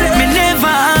nah dead. Me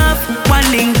never have one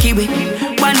linky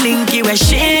way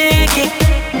shake it.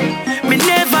 Me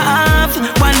never have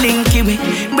one linky way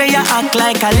where you act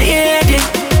like a lady.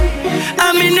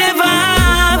 And me never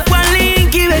have one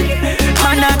linky way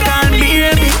man I call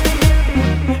baby.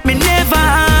 Me never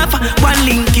have one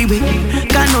linky way,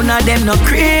 cause none of them no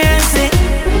crazy.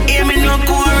 Hear me no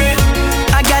quarry.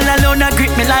 A gal alone a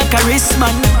grip me like a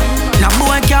wristman. No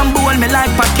boy can bowl me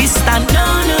like Pakistan.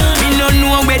 Me no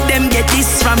know where them get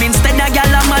this from. Instead a gal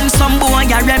a man, some boy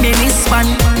a reminisce man.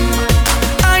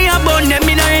 I a bun them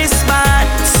in a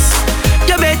response.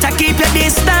 You better keep your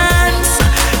distance.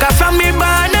 Cause from me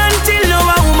born until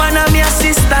now a woman a me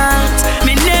assistant.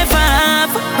 Me never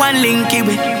have one linky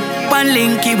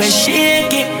way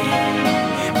shake it.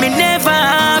 Me never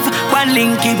have one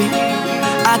linky way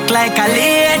act like a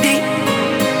lady.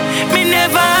 Me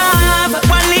never have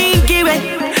one linky way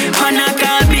man I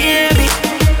call baby.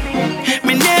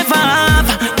 Me never have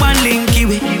one linky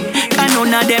way, cause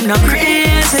none of them no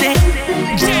crazy.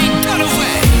 Jane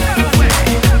Dunaway.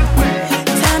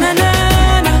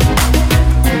 Ta-na-na-na,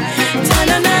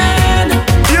 ta-na-na-na.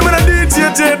 You man a DJ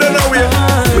Jane Dunaway.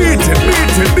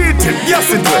 Beat it, yes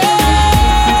it will.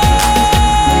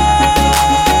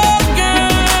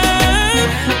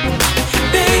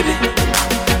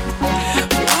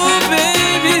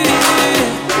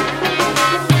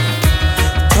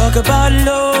 Talk about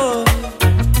love,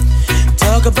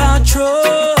 talk about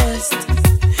trust,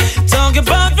 talk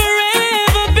about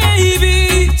forever,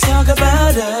 baby. Talk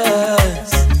about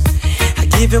us. I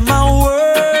give you my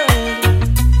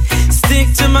word,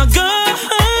 stick to my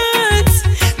guns.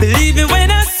 Believe me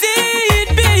when I say it,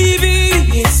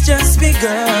 baby. It's just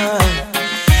begun.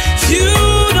 You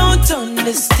don't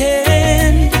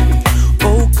understand,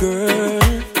 oh girl.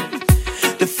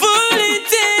 The full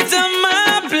intent of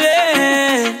my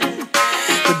plan.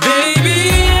 But baby,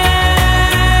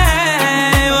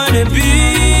 I wanna be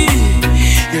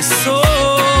your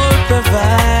sole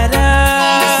provider.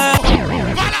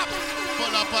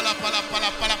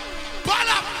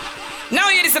 Now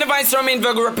here is the voice from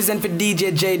Virgo represent for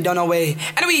DJ J Dunaway.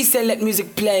 And we say let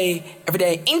music play every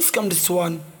day. Inks come this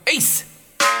one. Ace.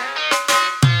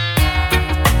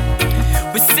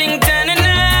 We sing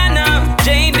ta-na-na-na.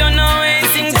 J Dunaway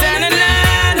sing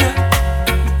ta-na-na-na.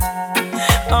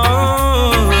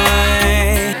 Oh,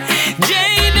 J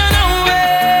Dunaway.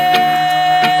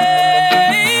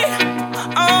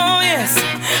 Oh yes,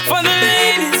 for the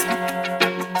ladies.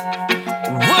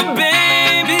 Oh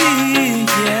baby,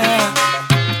 yeah.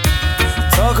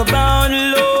 Talk about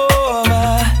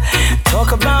love,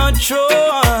 talk about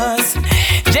trust.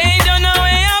 Jay don't know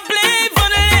where I play for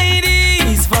the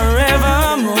ladies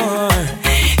forevermore.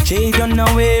 Jay don't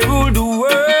know where rule the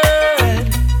world.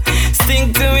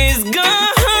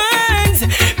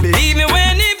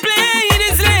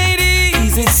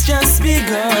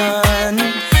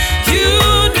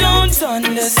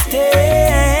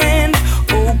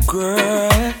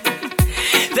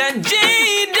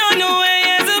 Jay don't know where he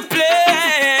has a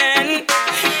plan.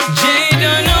 Jay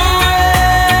don't know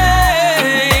where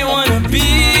he wanna be.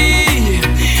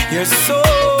 Your soul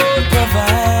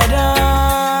provider.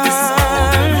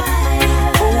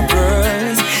 Oh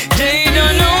girls, Jay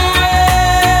don't know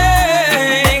where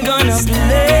he gonna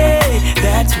play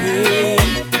that way.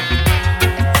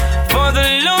 For the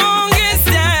longest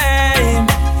time,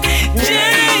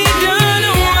 Jay don't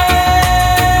know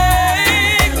where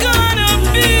he gonna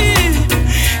be.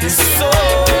 Your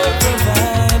soul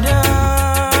provider.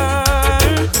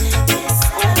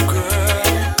 Oh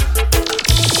girl.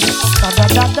 Da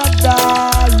da da,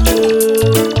 yeah.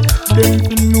 Them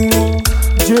fi know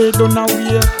Jay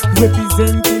Dunaway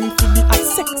representing for the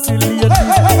sexy ladies.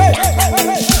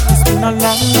 It's been a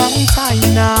long, long time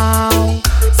now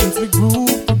since we grew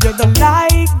together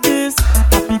like this.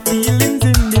 Happy feelings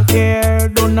in the air.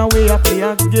 Dunaway I play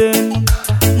again.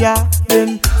 Yeah,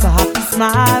 then so happy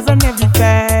smiles on every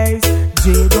face.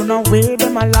 Jay Dunaway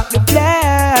them I lock the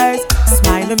place.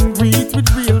 Smile and greet with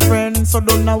real friends. So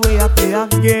Dunaway I play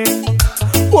again.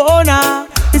 Whoa, nah,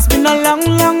 it's been a long,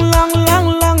 long, long,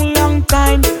 long, long, long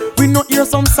time. We not hear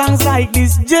some songs like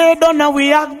this. Jay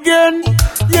Dunaway again.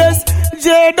 Yes,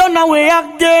 Jay Dunaway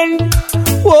again.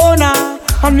 Whoa, nah,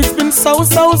 and it's been so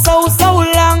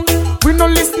long. We no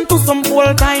listen to some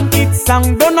old time hit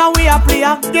song. Dunaway I play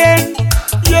again.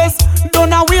 Yes,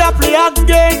 Dunaway I play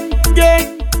again.